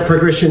businesses on that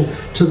progression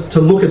to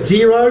look at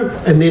zero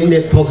and then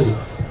net positive.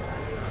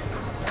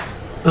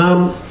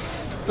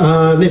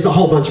 There's a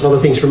whole bunch of other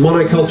things, from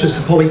monocultures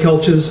to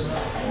polycultures.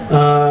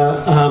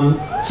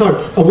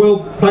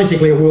 So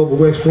basically a world that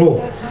works for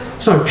all.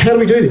 So how do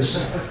we do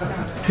this?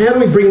 How do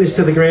we bring this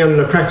to the ground in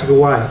a practical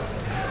way?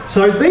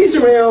 So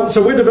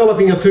we're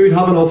developing a food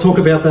hub, and I'll talk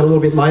about that a little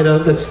bit later.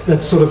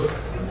 That's sort of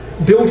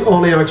built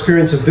on our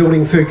experience of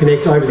building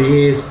Foodconnect over the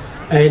years,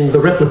 and the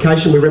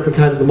replication. We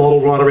replicated the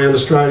model right around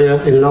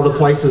Australia and in other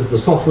places. The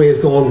software's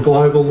gone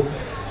global.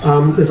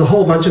 There's a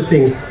whole bunch of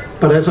things.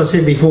 But as I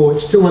said before,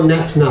 it's still a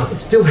gnat's nut. It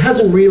still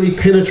hasn't really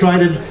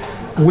penetrated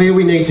where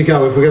we need to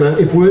go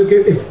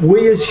if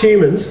we as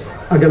humans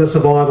are going to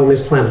survive on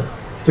this planet.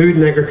 Food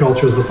and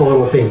agriculture is the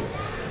final thing.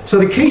 So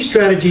the key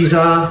strategies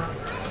are,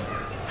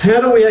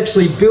 how do we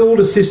actually build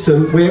a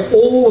system where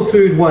all the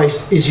food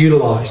waste is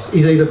utilised,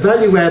 is either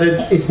value added,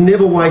 it's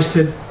never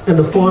wasted, and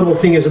the final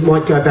thing is it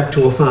might go back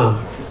to a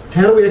farm.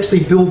 How do we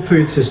actually build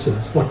food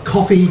systems? Like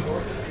coffee,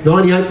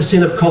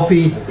 98% of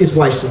coffee is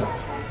wasted.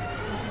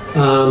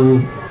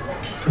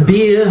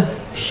 Beer,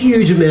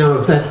 huge amount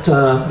of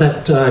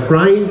that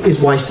grain is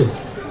wasted,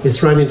 is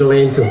thrown into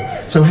landfill.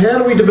 So how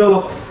do we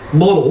develop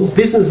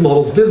business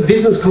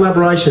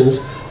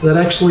collaborations that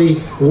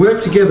actually work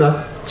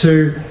together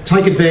to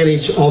take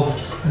advantage of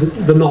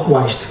the not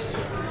waste?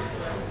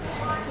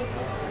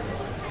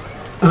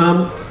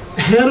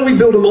 How do we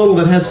build a model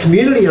that has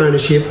community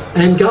ownership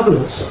and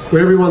governance,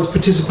 where everyone's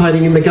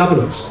participating in the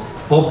governance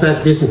of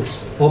that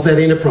business, of that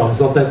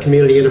enterprise, of that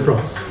community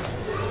enterprise?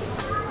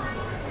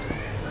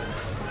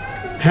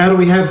 How do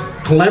we have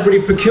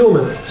collaborative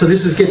procurement? So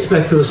this gets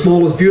back to the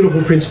small is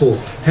beautiful principle.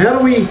 How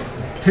do we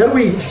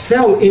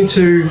sell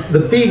into the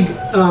big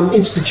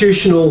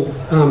institutional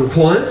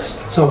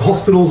clients? So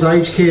hospitals,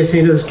 aged care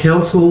centres,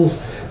 councils,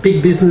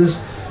 big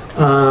business,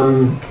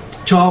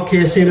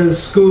 childcare centres,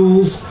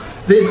 schools.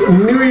 There's a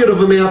myriad of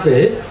them out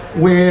there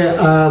where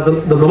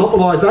the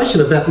monopolisation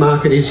of that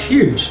market is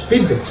huge.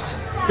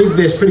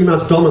 Bidvest pretty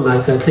much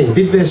dominate that thing.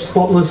 Bidvest,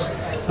 Spotless.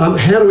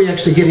 How do we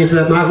actually get into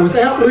that market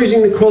without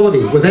losing the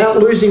quality, without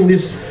losing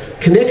this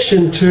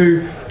connection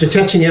to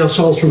detaching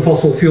ourselves from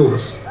fossil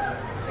fuels?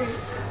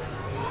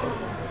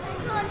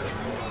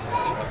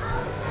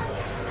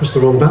 Push the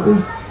wrong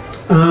button.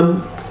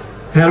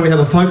 How do we have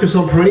a focus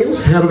on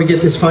perennials? How do we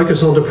get this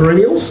focus onto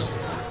perennials?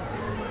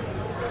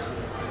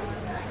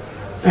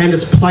 And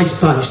it's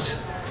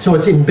place-based, so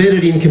it's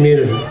embedded in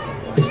community.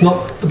 It's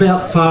not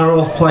about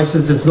far-off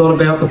places. It's not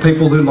about the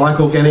people who like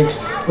organics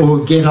or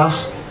who get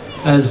us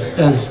as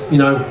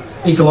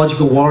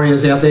ecological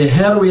warriors out there.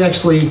 How do we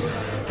actually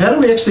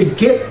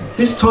get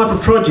this type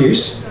of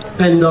produce?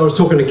 And I was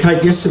talking to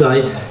Kate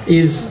yesterday,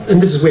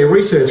 and this is where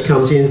research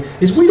comes in,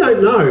 is we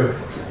don't know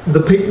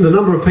the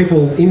number of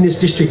people in this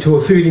district who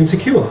are food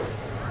insecure.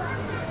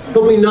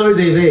 But we know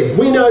they're there.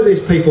 We know there's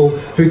people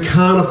who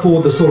can't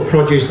afford the sort of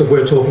produce that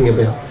we're talking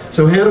about.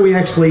 So how do we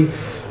actually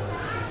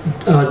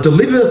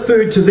deliver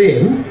food to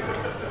them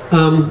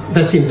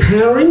that's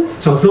empowering?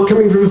 So it's not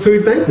coming from a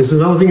food bank. This is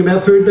another thing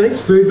about food banks.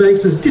 Food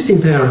banks is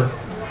disempowering.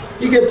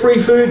 You get free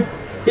food.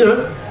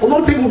 A lot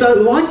of people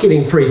don't like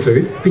getting free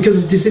food because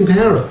it's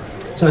disempowering.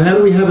 So how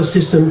do we have a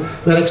system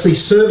that actually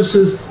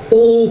services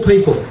all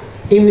people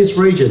in this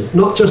region,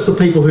 not just the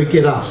people who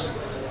get us?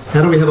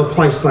 How do we have a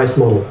place-based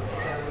model?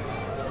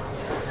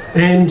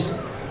 And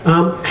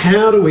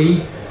how do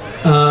we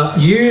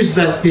use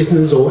that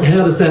business, or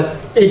how does that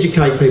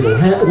educate people?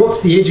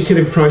 What's the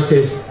educative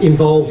process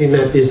involved in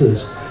that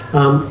business?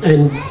 And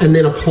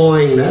then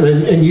applying that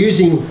and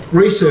using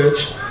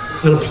research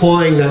and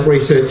applying that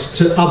research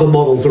to other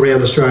models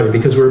around Australia,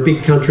 because we're a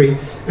big country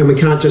and we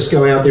can't just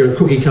go out there and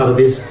cookie cutter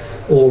this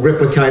or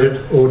replicate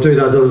it or do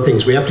those other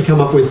things. We have to come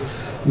up with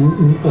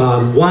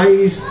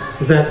ways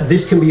that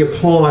this can be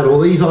applied, or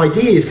these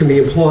ideas can be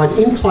applied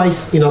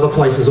in other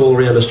places all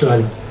around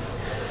Australia.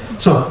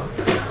 So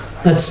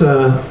that's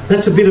a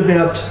bit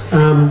about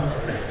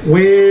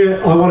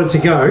where I wanted to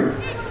go.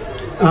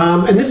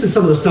 And this is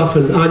some of the stuff,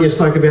 and Anya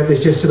spoke about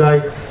this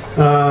yesterday,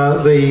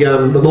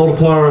 the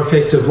multiplier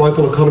effect of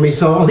local economy.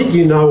 So I think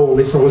you know all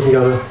this. I was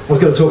going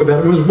to talk about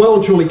it. It was well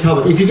and truly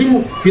covered. If you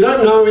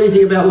don't know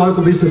anything about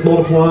local business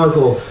multipliers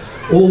or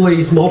all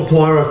these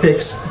multiplier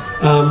effects,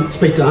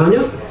 speak to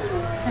Anya.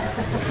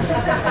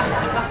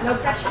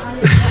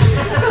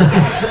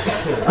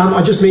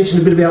 I just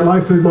mentioned a bit about low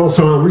food models.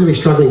 Sorry, I'm really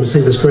struggling to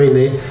see the screen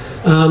there.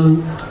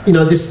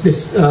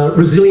 This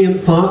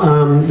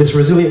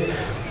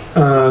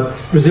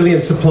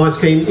resilient supply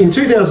scheme. In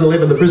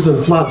 2011, the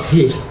Brisbane floods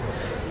hit,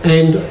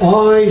 and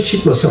I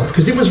shit myself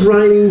because it was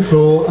raining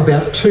for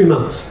about 2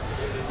 months.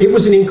 It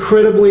was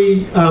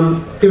incredibly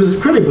wet. It was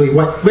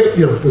wet.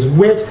 It was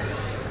wet,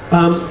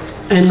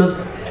 and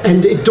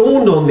And it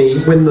dawned on me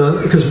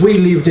because we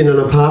lived in an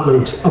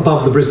apartment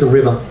above the Brisbane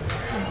River,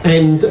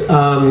 and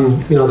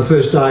you know, the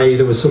first day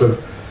there was sort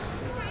of,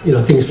 you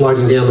know, things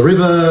floating down the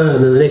river,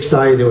 and then the next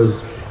day there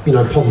was, you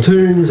know,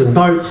 pontoons and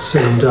boats,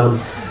 and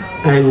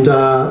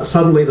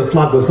suddenly the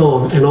flood was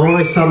on, and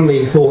I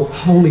suddenly thought,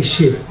 holy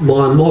shit,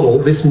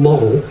 this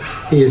model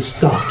is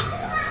stuffed,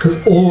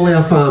 because all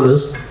our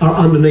farmers are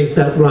underneath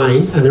that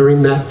rain and are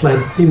in that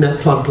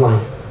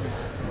floodplain.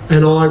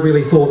 And I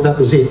really thought that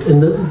was it.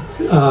 And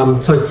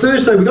so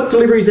Thursday, we got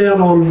deliveries out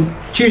on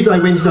Tuesday,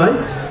 Wednesday.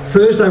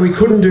 Thursday, we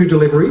couldn't do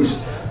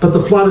deliveries, but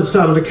the flood had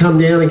started to come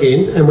down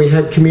again, and we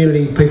had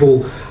community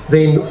people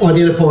then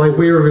identifying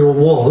where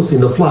everyone was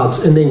in the floods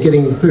and then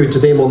getting food to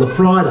them on the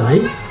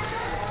Friday.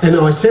 And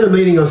I set a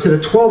meeting, I said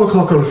at 12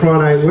 o'clock on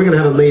Friday, we're going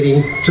to have a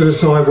meeting to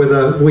decide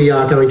whether we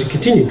are going to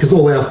continue, because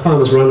all our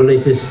farmers were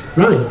underneath this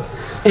rain.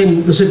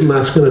 And the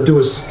supermarket's going to do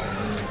us,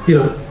 you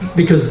know,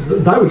 because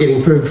they were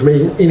getting food from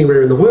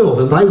anywhere in the world,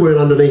 and they weren't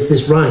underneath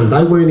this rain.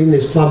 They weren't in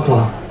this flood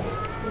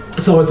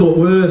path. So I thought,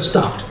 we're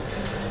stuffed.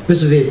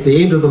 This is it,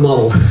 the end of the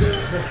model.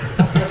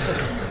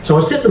 So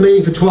I set the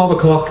meeting for 12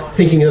 o'clock,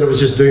 thinking that it was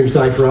just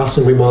doomsday for us,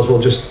 and we might as well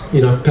just,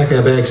 you know, pack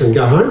our bags and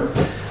go home.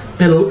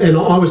 And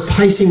I was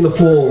pacing the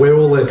floor where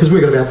because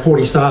we've got about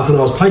 40 staff, and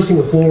I was pacing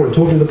the floor and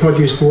talking to the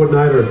produce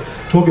coordinator and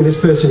talking to this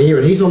person here,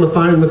 and he's on the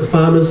phone with the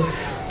farmers.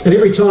 And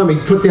every time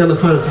he'd put down the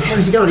phone, I said,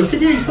 how's he going? He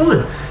said, yeah, he's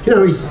fine. You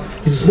know, he's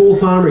a small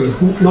farmer,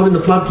 he's not in the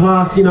flood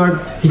path, you know,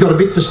 he got a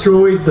bit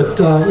destroyed, but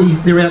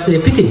they're out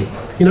there picking,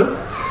 you know.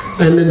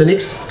 And then the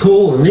next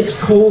call, the next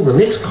call, the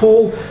next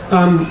call,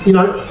 you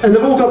know, and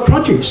they've all got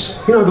produce.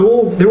 You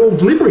know, they're all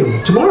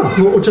delivering tomorrow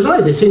or today.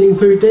 They're sending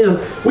food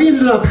down. We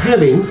ended up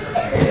having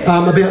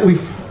we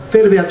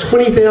fed about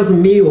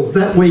 20,000 meals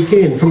that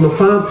weekend from the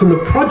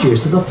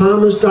produce that the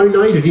farmers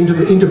donated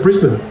into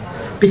Brisbane,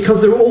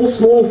 because they're all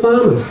small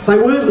farmers. They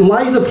weren't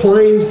laser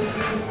planed,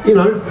 you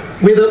know,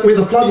 where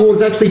the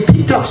floodwaters actually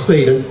picked up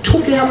speed and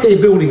took out their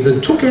buildings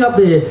and took out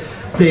their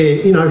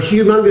you know,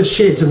 humongous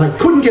sheds, and they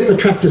couldn't get the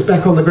tractors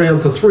back on the ground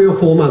for 3 or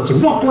 4 months.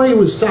 And Rockley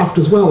was stuffed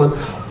as well, and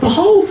the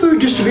whole food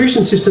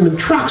distribution system and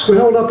trucks were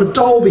held up at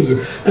Dalby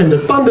and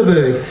at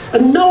Bundaberg,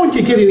 and no one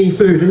could get any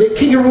food. And at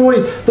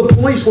Kingaroy, the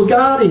police were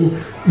guarding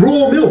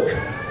raw milk,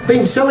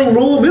 selling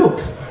raw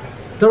milk.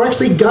 They were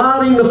actually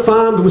guarding the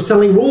farm that was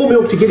selling raw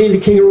milk to get into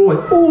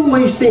Kingaroy. All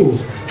these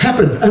things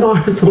happened, and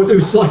I thought, it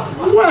was like,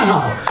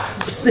 wow,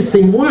 this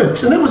thing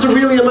works. And that was a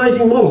really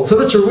amazing model. So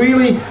that's a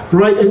really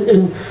great,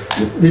 and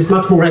there's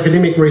much more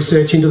academic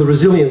research into the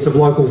resilience of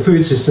local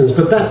food systems,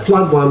 but that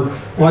flood one,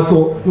 I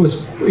thought,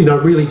 was, you know,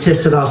 really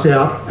tested us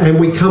out, and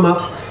we come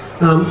up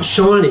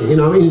shining, you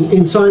know,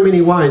 in so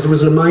many ways. It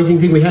was an amazing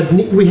thing. We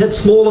had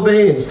smaller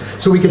vans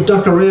so we could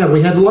duck around.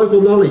 We had local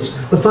knowledge.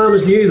 The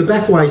farmers knew the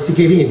back ways to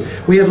get in.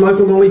 We had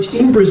local knowledge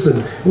in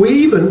Brisbane. We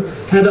even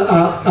had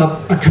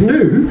a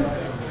canoe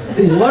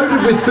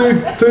loaded with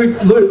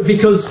food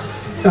because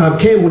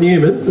Campbell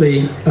Newman,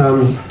 the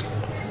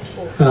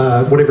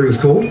whatever he's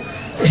called,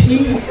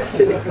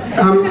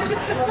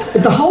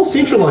 the whole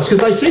centralised,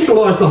 because they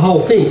centralised the whole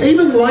thing.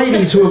 Even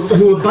ladies who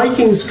were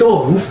baking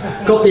scones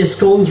got their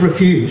scones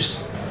refused,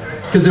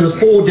 because there was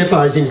 4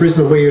 depots in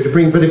Brisbane where you had to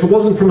bring, but if it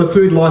wasn't from a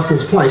food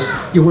licence place,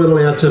 you weren't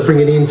allowed to bring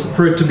it in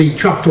for it to be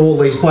trucked to all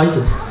these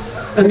places.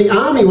 And the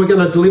army were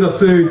going to deliver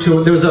food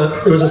to, there was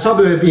a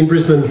suburb in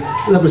Brisbane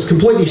that was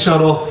completely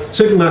shut off,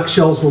 supermarket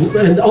shelves were,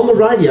 and on the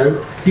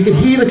radio you could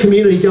hear the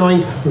community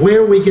going,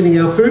 where are we getting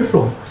our food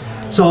from?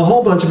 So a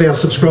whole bunch of our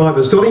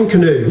subscribers got in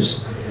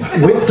canoes,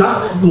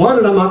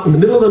 loaded them up in the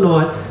middle of the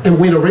night and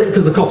went around,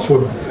 because the cops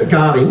were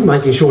guarding,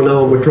 making sure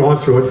no one would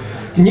drive through it,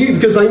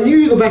 because they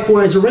knew the back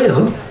ways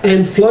around,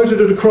 and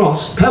floated it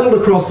across, paddled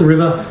across the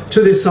river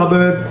to this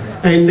suburb.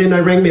 And then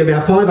they rang me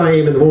about 5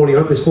 a.m. in the morning,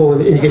 up this ball,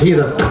 and you could hear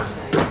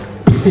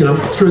you know,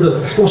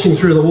 swashing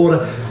through the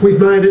water. We've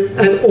made it,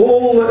 and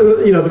all,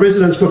 you know, the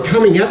residents were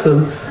coming at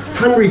them,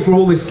 hungry for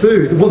all this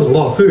food. It wasn't a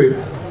lot of food.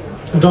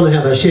 I don't know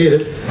how they shared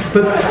it,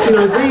 but you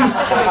know,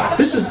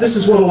 this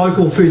is what a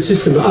local food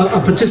system, a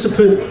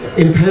participant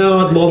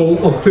empowered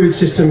model of food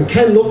system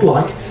can look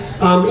like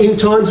in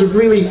times of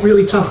really,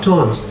 really tough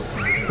times.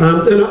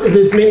 And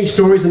there's many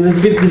stories, and there's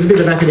a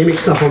bit of academic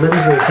stuff on that,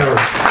 isn't there, Karen?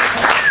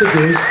 Good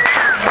news.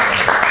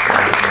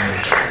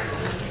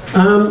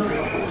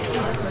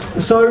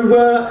 So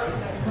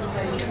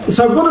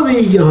what are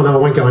the? Oh no, I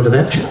won't go into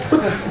that.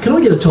 Can I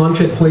get a time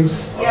check,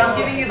 please? Yeah, I'm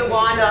giving you the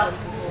wind up.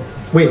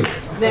 When?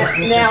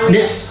 Now.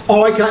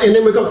 Oh, okay. And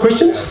then we've got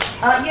questions?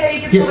 Yeah,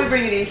 you can probably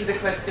bring it into the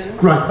questions.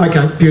 Great.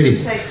 Okay.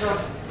 Beauty. Thanks, Rob.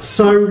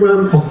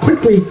 So I'll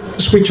quickly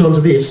switch on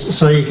to this,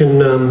 so you can.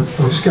 I'll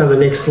just go to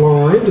the next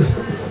slide.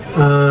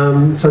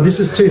 So this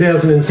is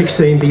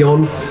 2016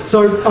 beyond.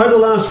 So over the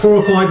last 4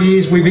 or 5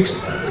 years, we've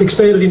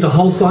expanded into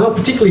wholesale,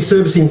 particularly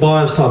servicing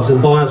buyers clubs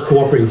and buyers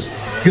cooperatives,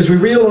 because we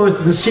realised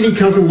that the city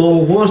cousin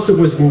model, whilst it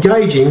was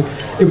engaging,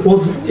 it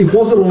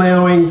wasn't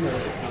allowing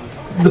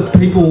the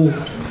people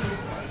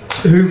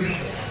who.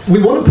 We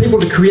wanted people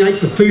to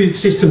create the food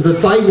system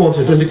that they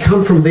wanted, and to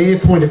come from their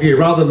point of view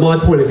rather than my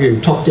point of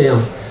view, top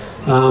down,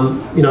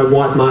 you know,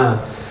 white male.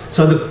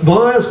 So the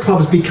buyers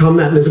clubs become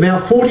that. And there's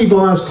about 40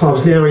 buyers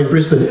clubs now in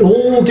Brisbane, in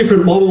all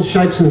different models,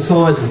 shapes and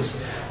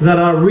sizes, that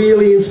are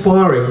really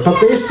inspiring. But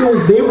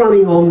they're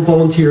running on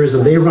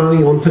volunteerism, they're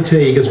running on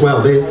fatigue as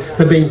well.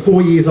 They've been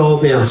 4 years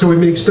old now. So we've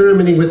been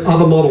experimenting with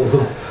other models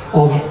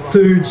of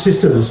food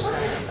systems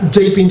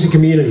deep into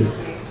community.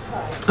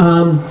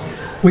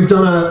 We've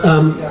done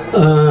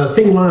a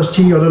thing last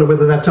year, I don't know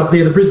whether that's up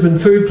there, the Brisbane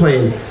Food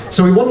Plan.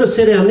 So we wanted to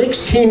set our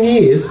next 10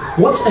 years,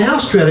 what's our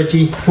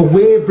strategy for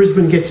where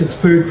Brisbane gets its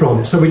food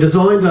from? So we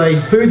designed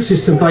a food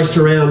system based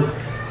around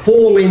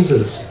 4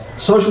 lenses: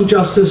 social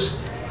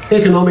justice,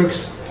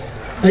 economics,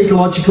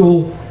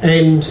 ecological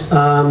and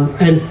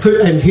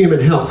human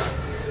health.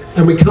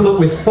 And we come up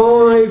with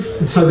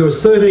 5, so there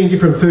was 13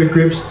 different food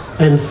groups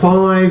and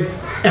 5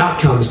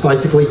 outcomes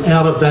basically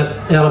out of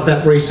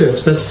that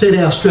research that set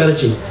our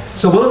strategy.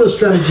 So one of the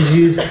strategies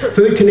is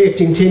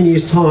Foodconnect in 10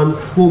 years time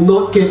will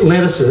not get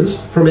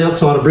lettuces from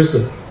outside of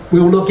Brisbane. We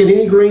will not get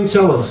any green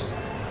salads,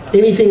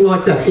 anything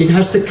like that. It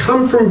has to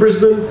come from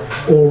Brisbane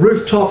or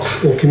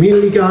rooftops or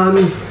community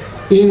gardens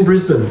in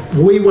Brisbane.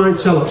 We won't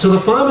sell it. So the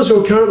farmers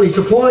who are currently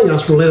supplying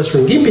us for lettuce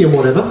from Gympie and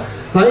whatever,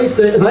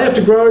 they have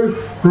to grow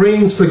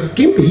greens for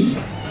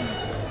Gympie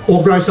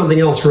or grow something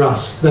else for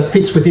us that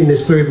fits within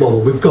this food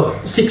model. We've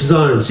got 6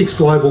 zones, 6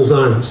 global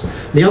zones.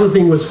 The other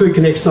thing was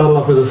Foodconnect started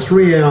off with a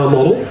 3-hour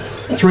model.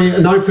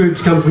 No food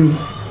to come from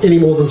any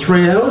more than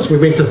 3 hours. We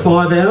went to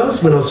 5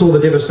 hours when I saw the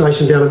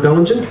devastation down at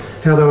Bellingen,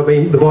 how they were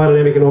being, the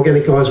biodynamic and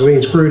organic guys were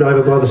being screwed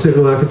over by the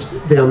supermarkets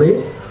down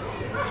there.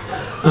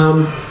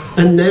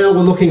 And now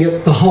we're looking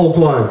at the whole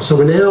globe. So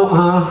we now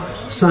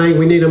are saying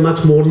we need a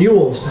much more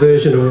nuanced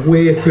version of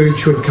where food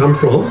should come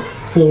from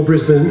for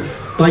Brisbane,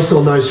 based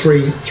on those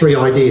three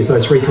ideas,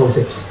 those 3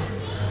 concepts.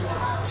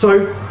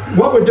 So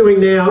what we're doing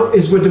now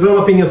is we're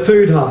developing a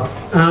food hub.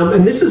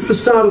 And this is the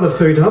start of the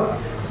food hub.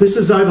 This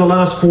is over the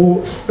last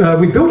 4...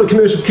 we built a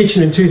commercial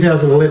kitchen in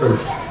 2011.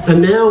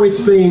 And now it's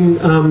been...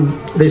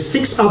 there's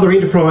 6 other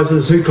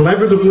enterprises who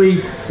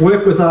collaboratively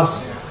work with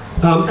us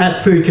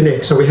at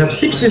Foodconnect. So we have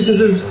 6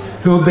 businesses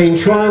who have been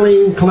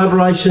trialling,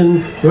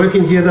 collaboration,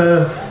 working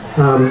together,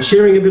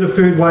 sharing a bit of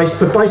food waste,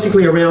 but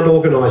basically around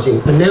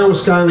organising. And now we're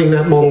scaling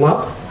that model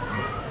up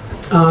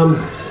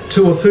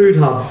to a food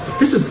hub.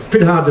 This is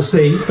pretty hard to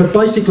see, but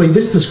basically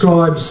this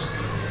describes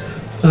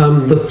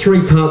the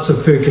 3 parts of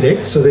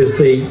Foodconnect. So there's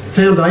the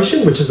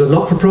foundation, which is a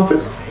not-for-profit,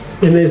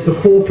 and there's the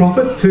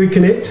for-profit,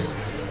 Foodconnect,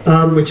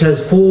 which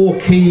has 4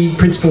 key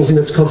principles in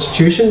its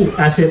constitution: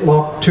 asset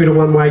lock,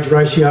 2-to-1 wage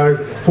ratio,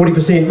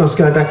 40% must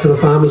go back to the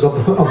farmers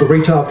of the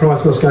retail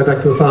price must go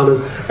back to the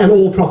farmers, and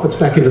all profits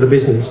back into the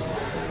business.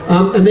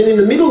 And then in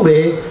the middle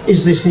there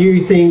is this new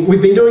thing.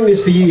 We've been doing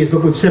this for years,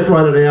 but we've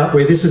separated it out,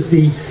 where this is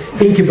the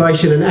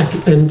incubation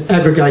and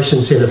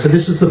aggregation centre. So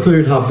this is the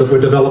food hub that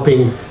we're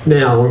developing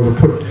now.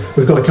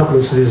 We've got a couple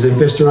of, so there's an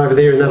investor over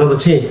there in that other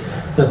tent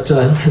that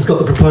has got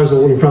the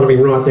proposal in front of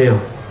him right now.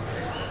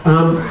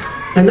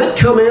 And that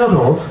come out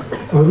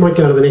of, I might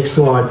go to the next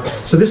slide.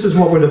 So this is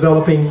what we're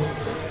developing.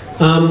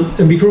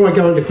 And before I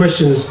go into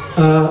questions,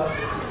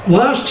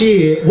 last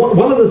year,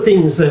 one of the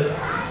things that,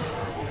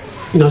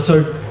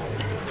 so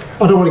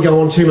I don't want to go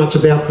on too much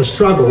about the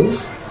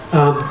struggles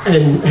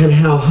and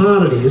how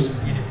hard it is,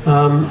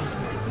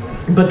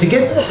 but to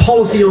get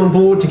policy on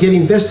board, to get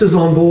investors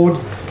on board,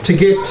 to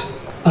get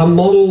a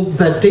model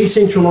that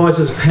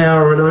decentralises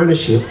power and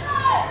ownership,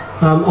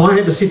 I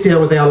had to sit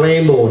down with our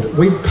landlord.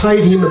 We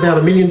paid him about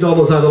 $1 million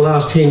over the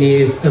last 10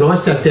 years, and I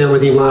sat down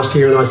with him last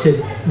year and I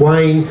said,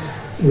 Wayne,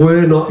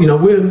 we're not,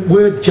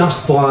 we're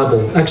just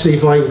viable. Actually,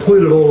 if I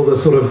included all of the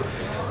sort of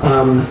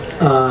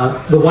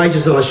the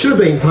wages that I should have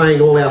been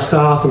paying all our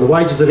staff and the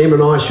wages that Em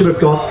and I should have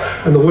got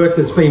and the work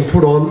that's been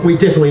put on, we're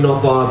definitely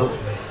not viable.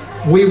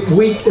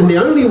 And the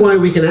only way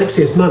we can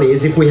access money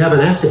is if we have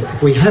an asset,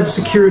 if we have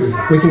security.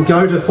 We can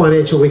go to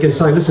financial, we can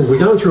say, listen, we're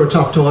going through a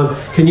tough time,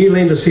 can you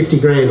lend us 50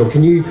 grand, or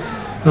can you,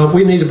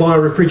 we need to buy a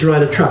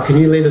refrigerated truck, can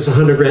you lend us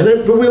 100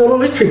 grand? But we want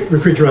an electric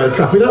refrigerated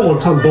truck, we don't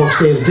want some bog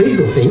standard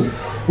diesel thing.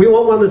 We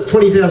want one that's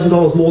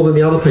 $20,000 more than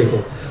the other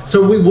people.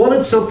 So we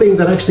wanted something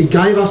that actually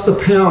gave us the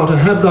power to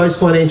have those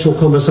financial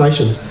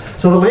conversations.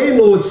 So the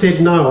landlord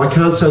said, no, I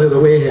can't sell you the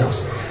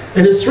warehouse.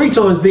 And it's 3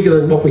 times bigger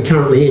than what we're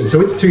currently in. So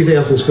it's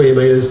 2,000 square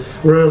metres.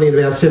 We're only in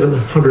about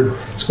 700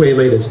 square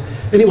metres.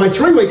 Anyway,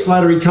 3 weeks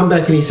later, he'd come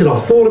back and he said,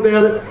 I've thought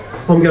about it.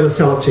 I'm going to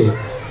sell it to you.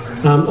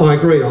 I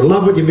agree. I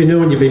love what you've been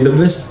doing. You've been the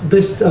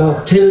best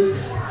tenant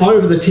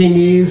over the 10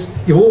 years.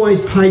 You've always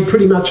paid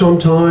pretty much on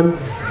time.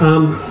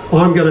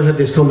 I'm going to have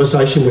this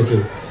conversation with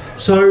you.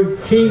 So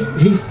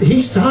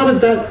he started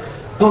that.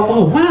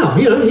 Oh wow!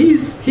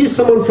 Here's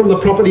someone from the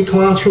property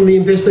class, from the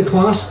investor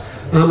class.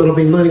 And I've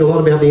been learning a lot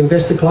about the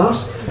investor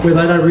class, where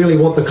they don't really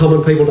want the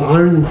common people to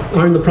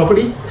own the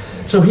property.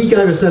 So he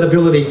gave us that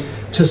ability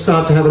to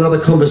start to have another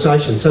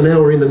conversation. So now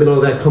we're in the middle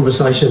of that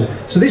conversation.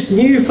 So this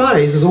new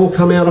phase has all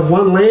come out of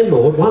one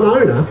landlord, one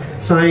owner,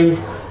 saying,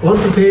 I'm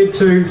prepared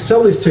to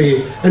sell this to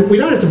you. And we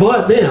don't have to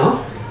buy it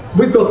now.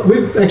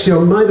 We've actually,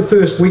 on May the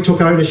 1st, we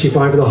took ownership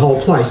over the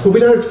whole place, but we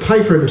don't have to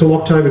pay for it until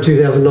October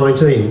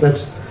 2019.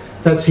 That's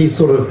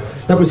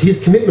That was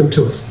his commitment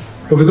to us.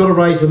 But we've got to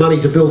raise the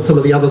money to build some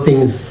of the other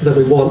things that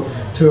we want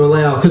to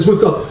allow, because we've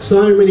got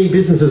so many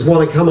businesses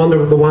want to come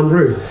under the one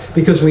roof,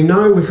 because we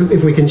know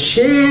if we can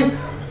share,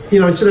 you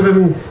know, instead of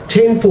having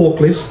 10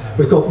 forklifts,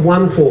 we've got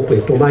one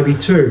forklift or maybe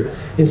two.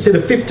 Instead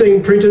of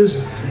 15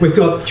 printers, we've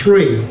got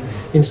 3.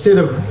 Instead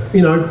of,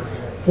 you know,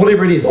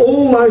 whatever it is,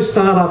 all those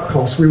start-up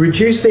costs, we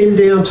reduce them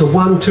down to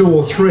 1, 2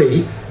 or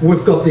 3,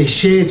 we've got these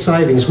shared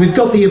savings. We've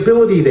got the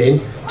ability then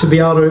to be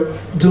able to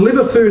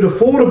deliver food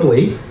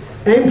affordably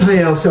and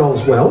pay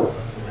ourselves well,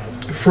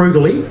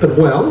 frugally but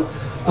well,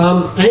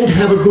 and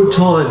have a good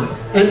time,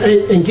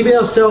 and give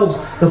ourselves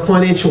the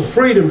financial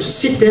freedom to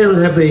sit down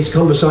and have these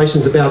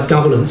conversations about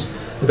governance,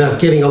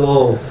 about getting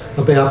along,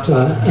 about,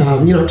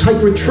 you know,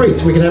 take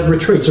retreats. We can have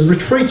retreats, and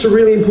retreats are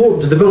really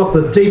important to develop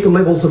the deeper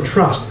levels of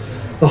trust,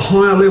 the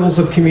higher levels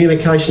of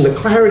communication, the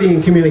clarity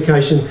in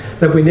communication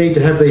that we need to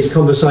have these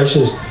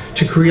conversations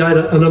to create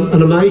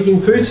an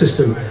amazing food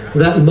system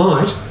that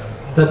might,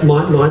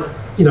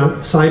 you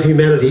know, save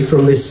humanity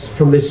from this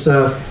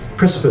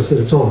precipice that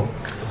it's on.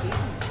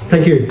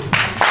 Thank you.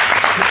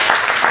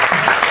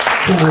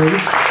 So,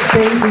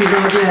 thank you,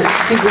 Roger.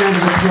 Big round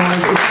of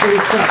applause. It's been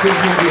such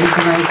important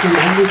information,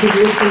 and we could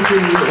listen to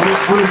you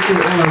honestly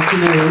all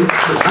afternoon.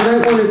 I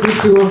don't want to push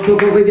you off, but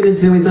what we're going to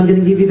do is I'm going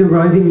to give you the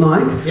roving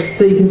mic,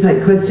 so you can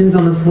take questions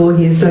on the floor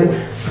here. So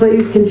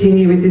please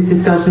continue with this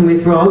discussion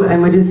with Rob,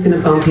 and we're just going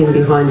to bump in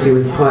behind you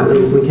as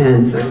quietly as we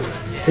can. So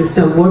just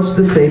watch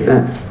the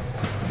feedback.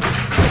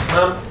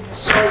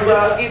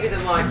 I'll give you the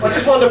mic. I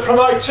just wanted to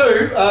promote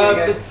too.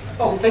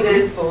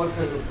 Stand forward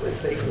for the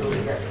speakers on the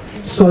go.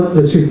 So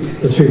the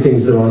two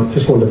things that I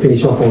just wanted to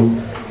finish off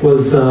on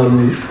was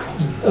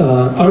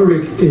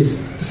ORIC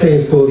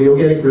stands for the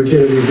Organic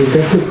Regenerative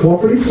Investment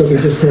Cooperative that we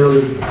just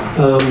founded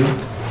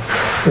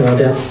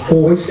about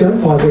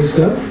 5 weeks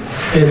ago,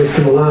 and it's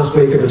in the last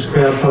week of its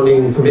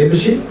crowdfunding for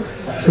membership.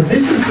 So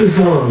this is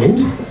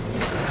designed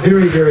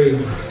very,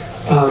 very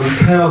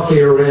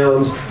powerfully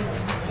around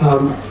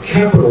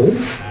capital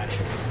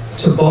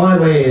to buy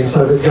land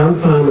so that young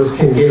farmers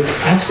can get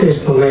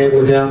access to land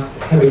without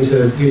having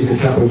to use the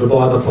capital to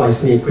buy the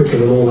place and the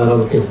equipment and all that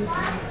other thing.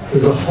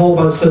 There's a whole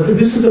bunch. So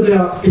this is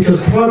about, because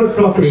private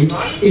property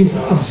is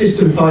a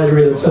system failure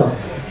in itself.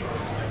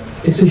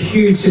 It's a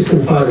huge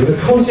system failure.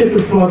 The concept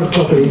of private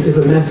property is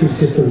a massive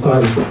system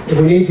failure. And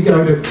we need to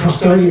go to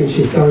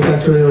custodianship, going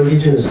back to our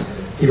Indigenous,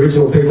 the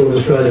original people of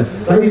Australia.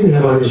 They didn't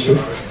have ownership,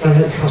 they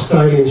had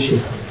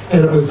custodianship.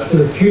 And it was for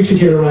the future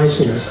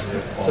generations.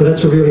 So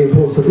that's a really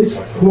important. So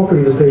this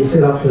cooperative has been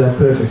set up for that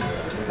purpose.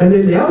 And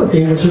then the other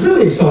thing, which is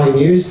really exciting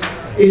news,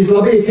 is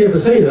La Via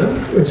Campesina,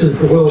 which is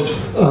the world's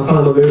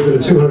farmer movement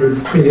of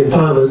 200 million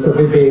farmers that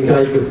we've been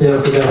engaged with now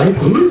for about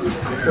 8 years.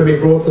 And we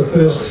brought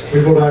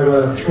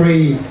over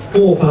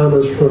 4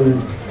 farmers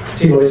from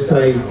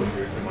Timor-Leste,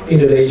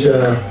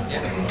 Indonesia,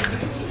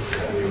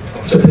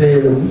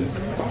 Japan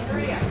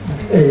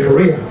and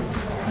Korea.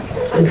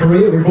 And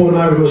Korea, we brought them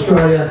over to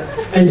Australia.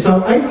 And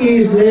so 8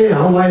 years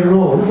now, later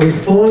on, we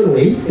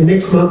finally, in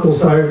next month or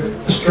so,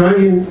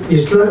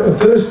 the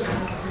first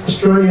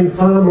Australian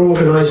farmer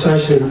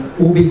organisation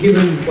will be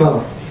given,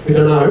 well, we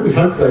don't know, we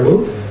hope they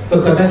will,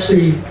 but they've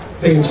actually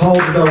been told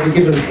that they'll be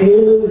given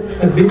full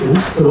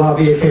admittance to La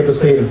Via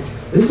Campesina.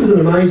 This is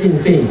an amazing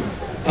thing.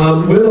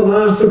 We're the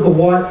last of the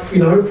white, you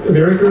know,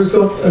 America has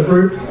got a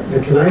group, the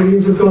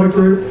Canadians have got a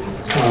group,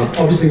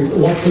 obviously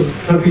lots of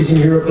countries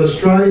in Europe, but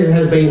Australia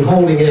has been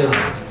holding out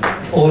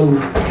on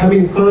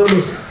having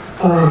farmers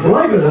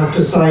brave enough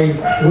to say,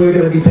 we're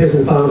going to be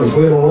peasant farmers,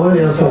 we're going to align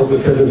ourselves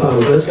with peasant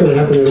farmers. That's going to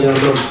happen in about a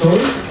month's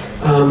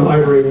time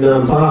over in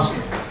Basque.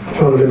 I'm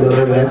trying to remember the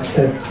name of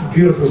that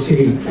beautiful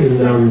city in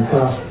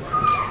Basque.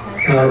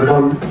 The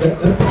one,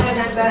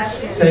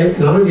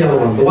 no, the other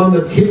one, the one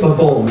that hit my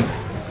bomb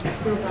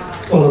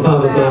on the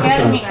farmers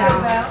market.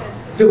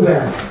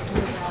 Bilbao,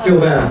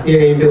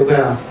 yeah, in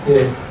Bilbao,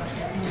 yeah.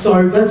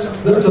 So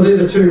they're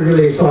the two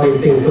really exciting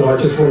things that I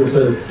just wanted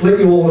to let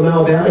you all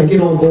know about and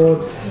get on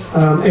board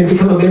and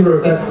become a member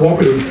of that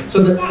cooperative.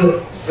 So that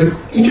the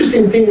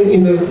interesting thing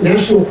in the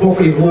national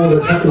cooperative law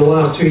that's happened in the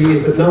last 2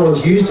 years, but no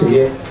one's used it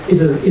yet,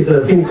 is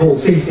a thing called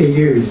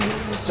CCUs.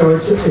 So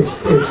it's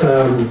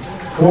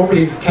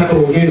cooperative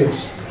capital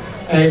units,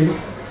 and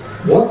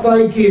what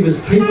they give is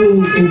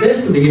people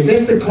the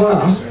investor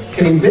class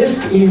can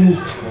invest in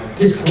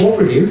this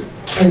cooperative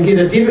and get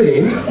a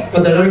dividend,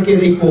 but they don't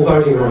get equal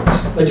voting rights.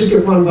 They just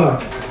get one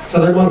vote. So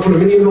they might put $1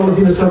 million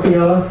into something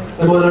or other,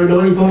 they might own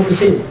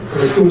 95%, and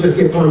they still just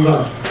get one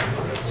vote.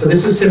 So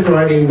this is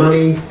separating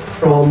money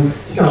from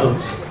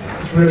governance.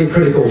 It's really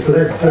critical. So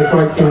that's the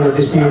great thing with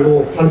this new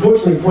law.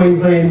 Unfortunately,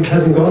 Queensland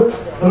hasn't got it.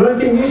 I don't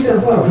think New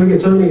South Wales, I think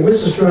it's only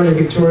West Australia,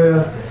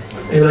 Victoria,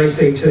 and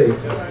ACT,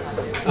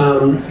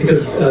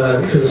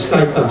 because it's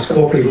state-based,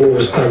 cooperative law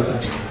is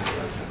state-based.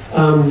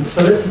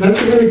 So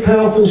that's a really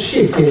powerful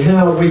shift in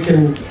how we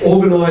can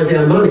organise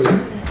our money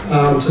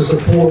to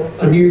support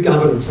a new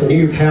governance, a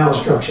new power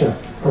structure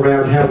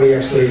around how we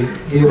actually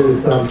deal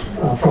with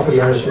property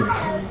ownership.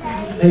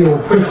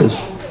 Anyone, questions?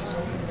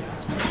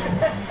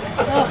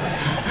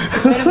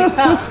 Where do we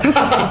start?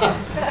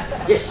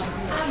 Yes.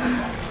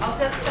 I'll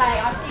just say,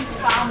 I think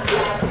farmers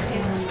are a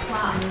peasant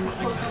class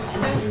because the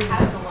per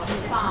capita of a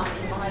farm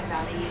in my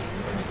valley is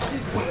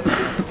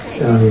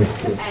 2.2%. Oh,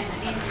 yeah, yes. And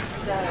in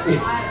the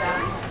higher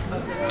valleys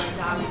of the Northern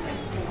Darling,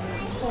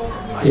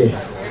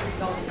 Yes.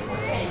 everybody is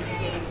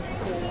getting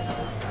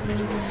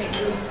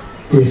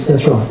 4%. Yes,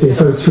 that's right. Yeah,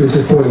 so she was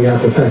just pointing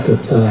out the fact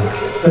that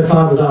that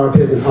farmers are a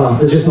peasant class.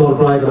 They're just not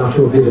brave enough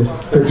to admit it.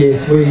 But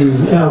yes,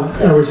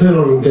 our return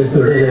on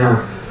investment and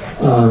our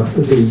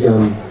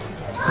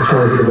I'm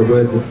trying to think of the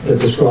word that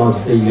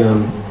describes their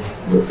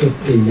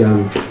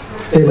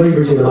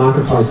leverage in the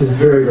marketplace is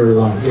very, very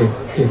low. Yeah,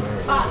 yeah.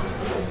 But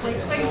we're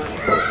pleased to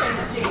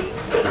see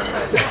so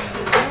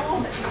that's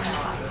enormous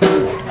power.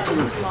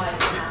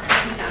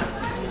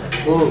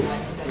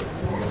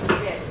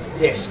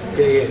 Yes,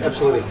 yeah,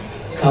 absolutely.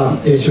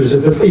 Yeah, she was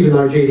even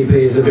though GDP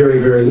is a very,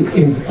 very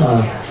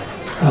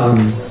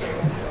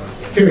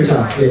fairy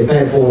tale,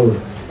 bad form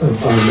of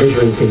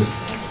measuring things.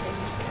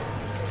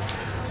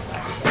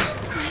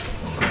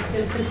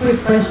 Just a quick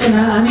question.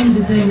 I'm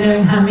interested in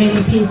knowing how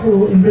many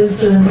people in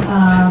Brisbane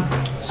are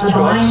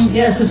buying,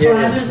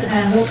 subscribers,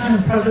 and what kind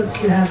of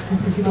products you have,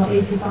 because if you've got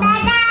 80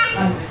 farms.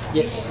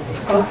 Yes.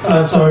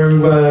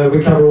 So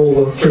we cover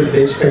all the fruit and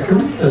veg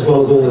spectrum, as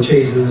well as all the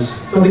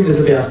cheeses. I think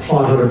there's about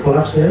 500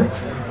 products now,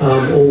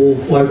 all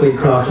locally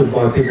crafted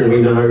by people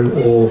we know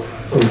or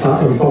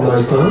from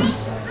those farms.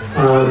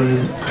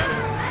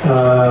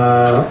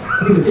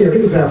 I think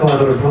it's about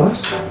 500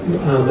 products,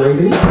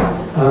 maybe.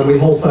 We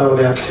wholesale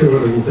about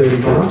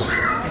 230 products.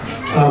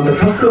 The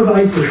customer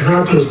base is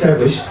hard to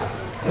establish.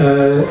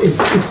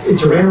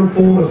 It's around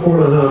 4,000 to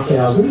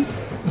 4,500,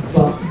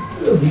 but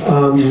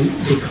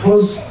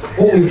because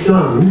what we've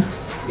done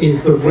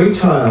is the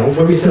retail,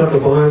 when we set up the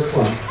buyers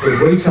clubs, the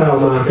retail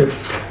market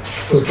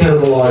was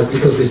cannibalised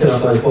because we set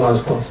up those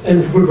buyers clubs,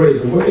 and for good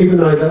reason. Even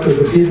though that was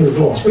a business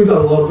loss, we've made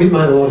a lot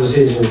of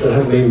decisions that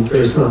haven't been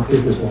very smart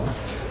business-wise,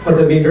 but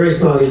they've been very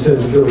smart in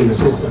terms of building the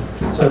system.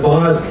 So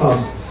buyers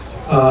clubs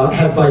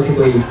have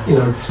basically,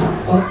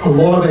 a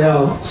lot of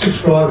our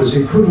subscribers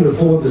who couldn't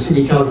afford the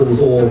City Cousins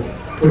or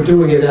were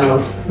doing it out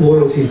of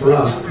loyalty for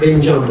us,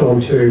 then jumped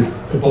onto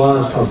the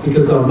buyers clubs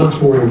because they were much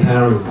more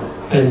empowering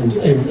and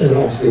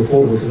obviously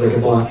affordable because they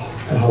can buy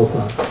at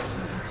wholesale.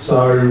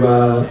 So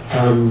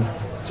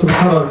we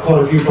cover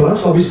quite a few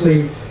products.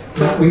 Obviously,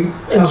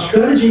 our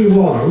strategy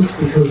was,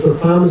 because the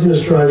farmers in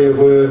Australia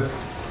were,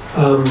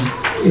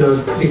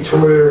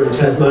 Victoria and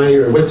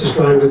Tasmania and West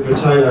Australia with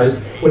potatoes,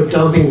 were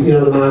dumping,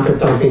 the market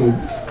dumping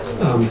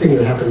thing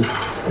that happens.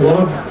 A lot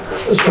of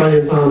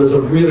Australian farmers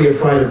are really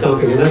afraid of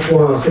dumping, and that's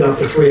why I set up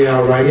the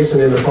 3-hour radius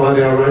and then the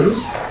 5-hour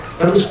radius.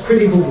 That was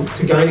critical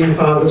to gaining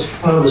farmers'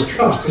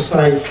 trust to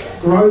say,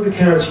 grow the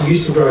carrots you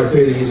used to grow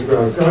 30 years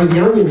ago. Grow the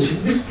onions.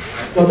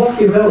 The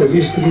Lockyer Valley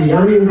used to be the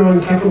onion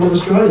growing capital of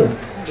Australia.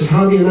 There's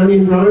hardly an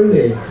onion grown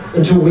there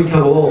until we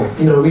come along.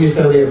 We used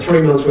to only have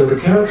 3 months worth of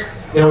carrots.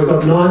 Now we've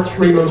got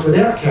 3 months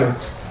without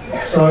carrots.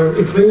 So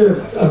it's been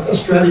a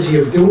strategy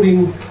of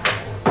building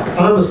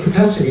farmers'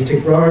 capacity to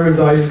grow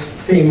those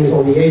things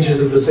on the edges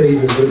of the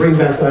seasons, to bring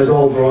back those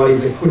old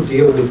varieties that could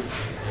deal with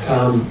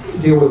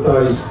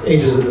those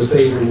edges of the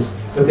seasons.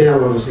 But now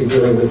we're obviously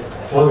dealing with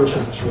climate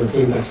change, with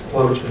the impact of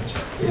climate change.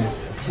 Yeah.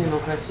 2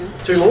 more questions.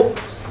 2 more?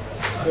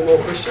 2 more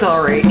questions?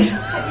 Sorry.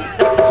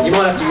 You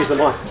might have to use the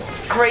mic.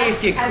 3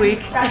 if you're quick.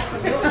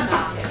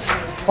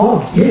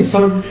 Oh, yes.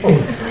 So,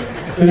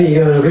 any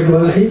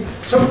regulars here?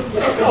 So,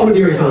 I'm a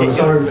dairy farmer,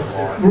 so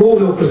raw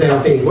milk was our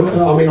thing.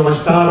 I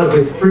started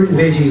with fruit and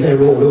veggies and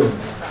raw milk.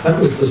 That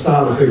was the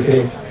start of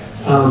Foodconnect.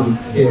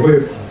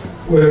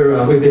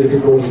 We've been a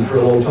bit naughty for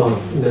a long time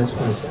in that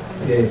space.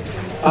 Yeah.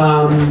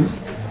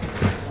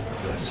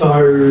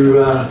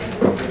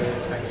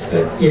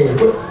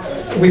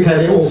 We've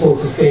had all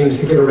sorts of schemes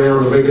to get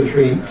around the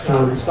regulatory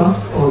stuff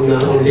on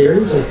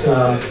dairy, but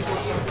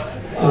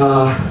I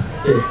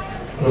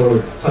don't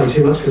want to say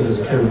too much because there's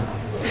a camera.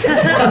 There's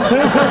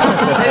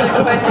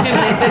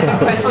a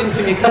question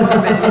from your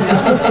comment.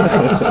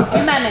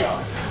 You managed.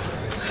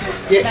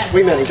 Yes,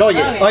 we manage. Oh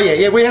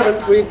yeah.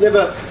 We've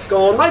never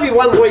gone. Maybe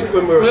 1 week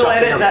when we were shut down. We'll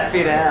edit that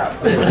bit out.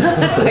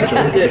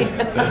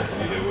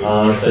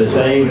 So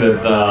saying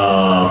that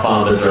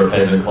farmers are a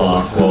peasant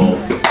class, well,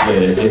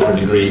 there's different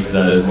degrees to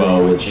that as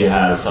well, which you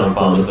have some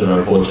farmers that are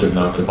unfortunate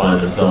enough to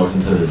find themselves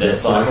into the debt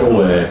cycle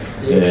where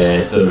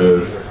they're sort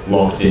of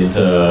locked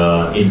into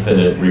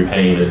infinite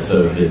repayments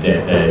of the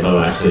debt. They're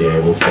not actually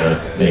able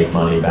to make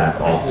money back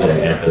off their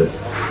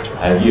efforts.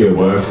 Have you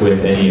worked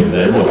with any of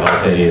them or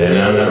helped any of them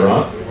out of that,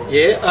 right?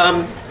 Yeah.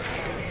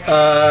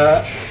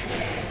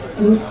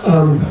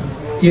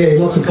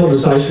 Lots of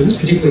conversations,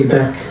 particularly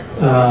back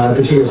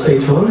the GFC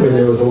time when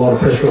there was a lot of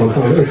pressure on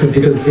farmers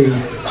because the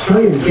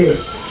Australian debt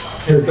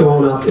has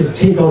gone up.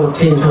 It's gone up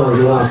 10 times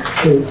in the last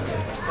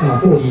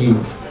 40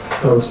 years,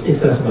 so it's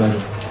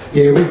exacerbated.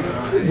 Yeah,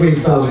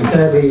 we've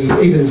sadly,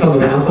 even some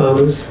of our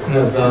farmers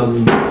have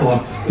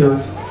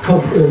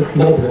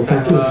multiple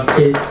factors,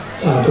 debt,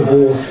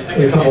 divorce,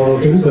 and a couple of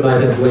other things that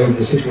they've had to leave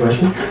the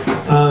situation.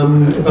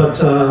 But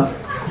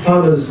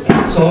farmers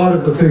outside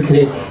of the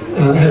Foodconnect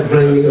have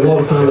rang me, a lot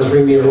of farmers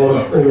ring me, a lot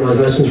of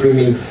organisations ring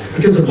me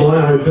because of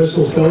my own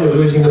personal story of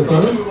losing the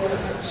farm.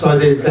 So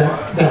there's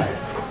that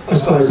I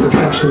suppose,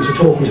 attraction to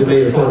talking to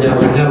me to find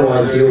out how do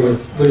I deal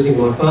with losing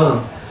my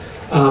farm.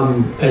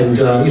 You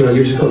know,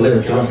 you just got to let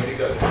it go.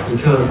 You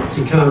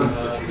can't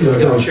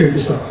go and shoot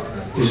yourself.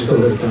 You just got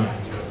to let it go.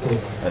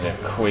 And a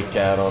quick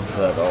add on to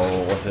that,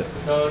 what's it?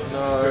 No,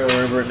 I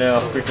remember it now,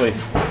 quickly.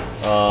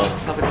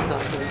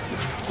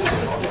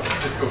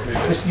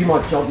 Just you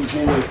might jump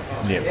in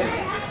there.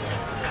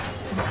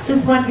 Yeah.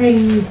 Just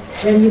wondering,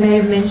 and you may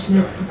have mentioned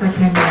it because I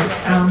came late,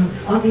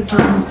 Aussie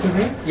Farmers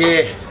Direct?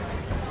 Yeah.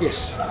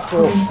 Yes.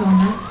 Comment on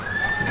that?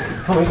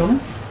 Comment on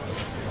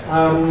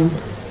it?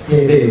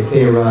 Yeah,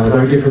 they're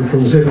no different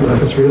from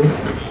supermarkets, really.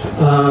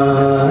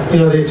 You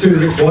know, they're two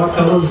rich white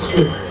fellas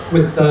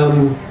with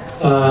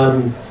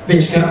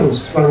venture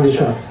capitalists running the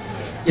show.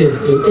 Yeah,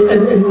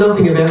 and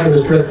nothing about them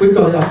is direct. We've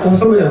got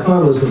some of our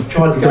farmers have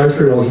tried to go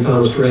through Aussie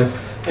Farmers Direct,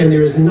 and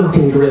there is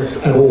nothing direct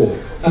at all.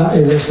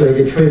 And actually,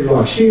 they get treated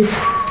like shit.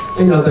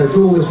 You know, they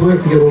do all this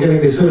work to get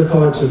organically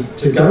certified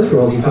to go through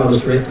Aussie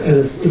Farmers Direct,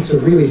 and it's a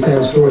really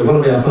sad story. One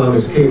of our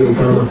farmers, a Kiwi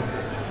farmer,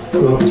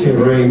 up in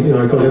Tambourine, you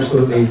know, got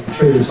absolutely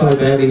treated so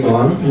badly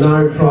by them.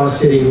 No price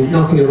setting,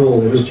 nothing at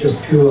all. It was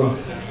just pure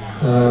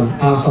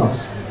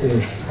arseholes.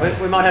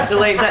 Yeah. We might have to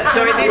leave that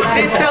story.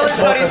 This fella's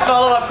got his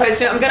follow-up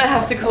question. I'm going to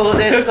have to call it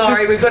there.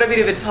 Sorry, we've got a bit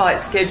of a tight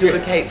schedule to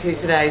keep to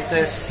today.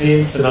 So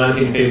since the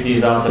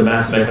 1950s, after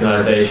mass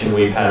mechanisation,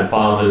 we've had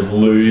farmers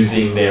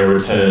losing their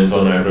returns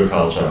on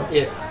agriculture.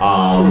 Yeah.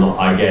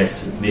 I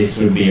guess this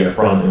would be a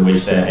front in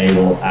which they're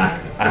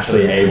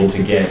actually able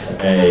to get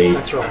a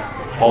That's right.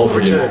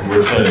 positive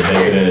return.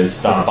 They're going to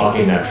start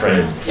bucking that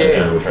trend.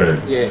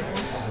 Yeah.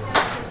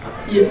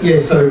 Yeah,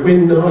 so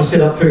when I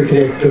set up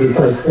Foodconnect, there was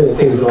those four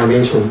things that I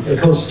mentioned. The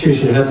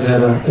constitution had to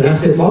have an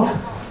asset lock.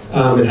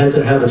 It had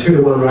to have a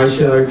 2-to-1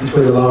 ratio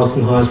between the lowest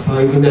and highest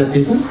paid in that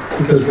business,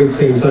 because we'd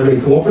seen so many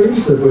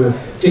cooperatives that were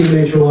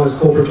demutualised,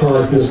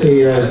 corporatised, and the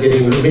CEOs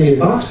getting $1 million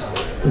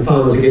and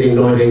farmers are getting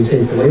 19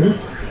 cents a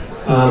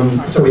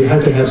litre. So we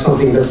had to have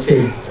something that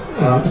said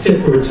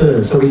set the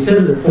return. So we set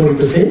it at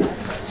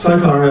 40%. So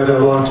far over our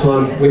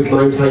lifetime, we've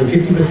maintained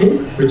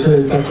 50%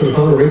 returns back to the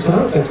farmer,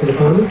 retail, back to the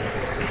farmer.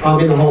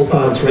 In the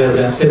wholesale, it's around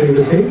about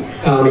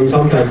 70%. In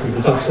some cases,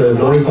 it's up to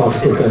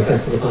 95% goes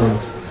back to the farmer,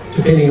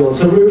 depending on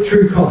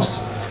true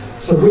costs.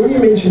 So when you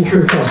mention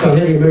true costs, so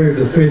how do you move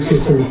the food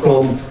system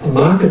from a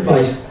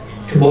market-based,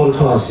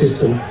 commoditised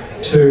system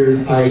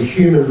to a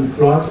human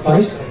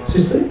rights-based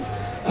system?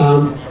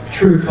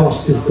 True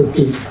cost is the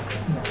bit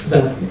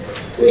that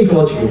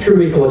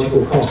true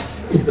ecological cost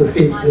is the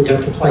bit that you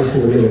have to place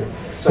in the middle.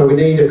 So we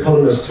need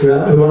economists who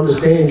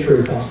understand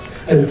true cost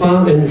and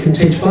can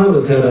teach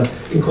farmers how to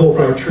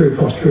incorporate true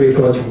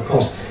ecological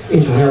cost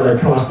into how they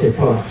price their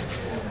product.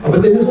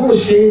 But then there's all the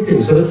shared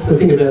things. So that's the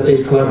thing about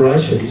these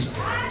collaborations,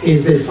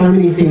 is there's so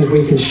many things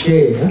we can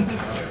share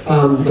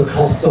the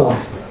cost of.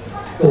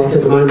 Like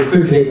at the moment,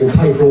 Foodconnect will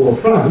pay for all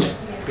the freight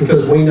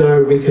because we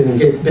know we can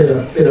get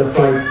better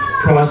freight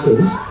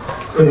prices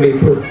when we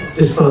put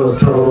this farmer's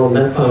pellet on,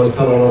 that farmer's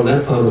pellet on,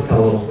 that farmer's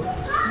pellet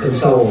on, and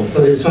so on.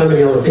 So there's so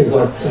many other things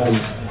like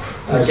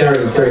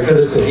Gary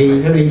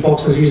Featherston. How many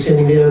boxes are you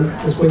sending down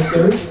this week,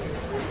 Gary?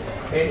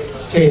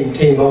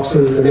 10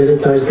 boxes, and then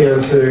it goes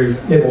down to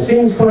Neville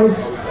Singh's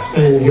place,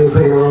 and he'll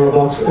put them on another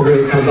box, and then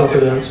it comes up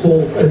in a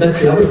small. And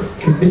that's the other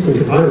missing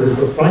component is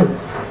the freight.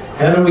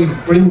 How do we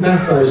bring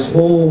back those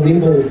small,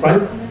 nimble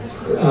freight,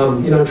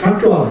 truck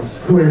drivers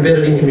who are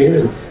embedded in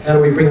community? How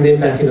do we bring them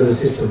back into the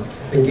system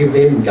and give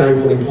them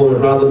gainful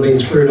employment rather than being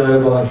screwed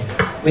over by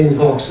Lynn's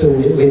Box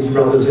and Lynn's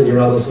Brothers and your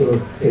other sort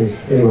of things?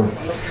 Anyway.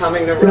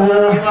 coming to roll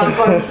you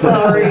up, I'm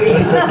sorry.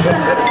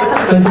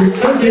 Thank you.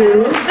 Thank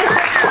you, Rob.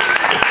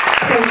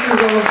 Big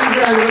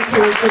round of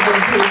applause for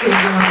both people.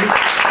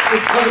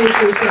 It's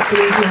obviously such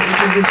an important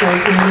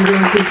conversation, and we're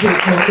going to keep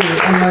talking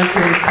on most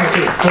of these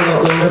topics for a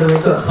lot longer than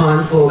we've got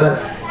time for, but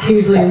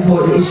hugely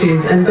important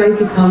issues and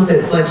basic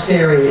concepts like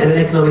sharing and an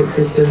economic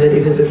system that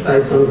isn't just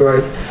based on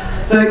growth.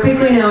 So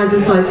quickly now, I'd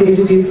just like to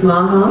introduce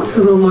Maha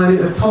for a little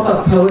moment of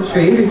pop-up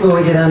poetry before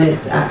we get our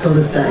next act on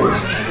the stage.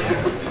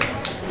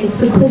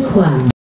 It's a quick one.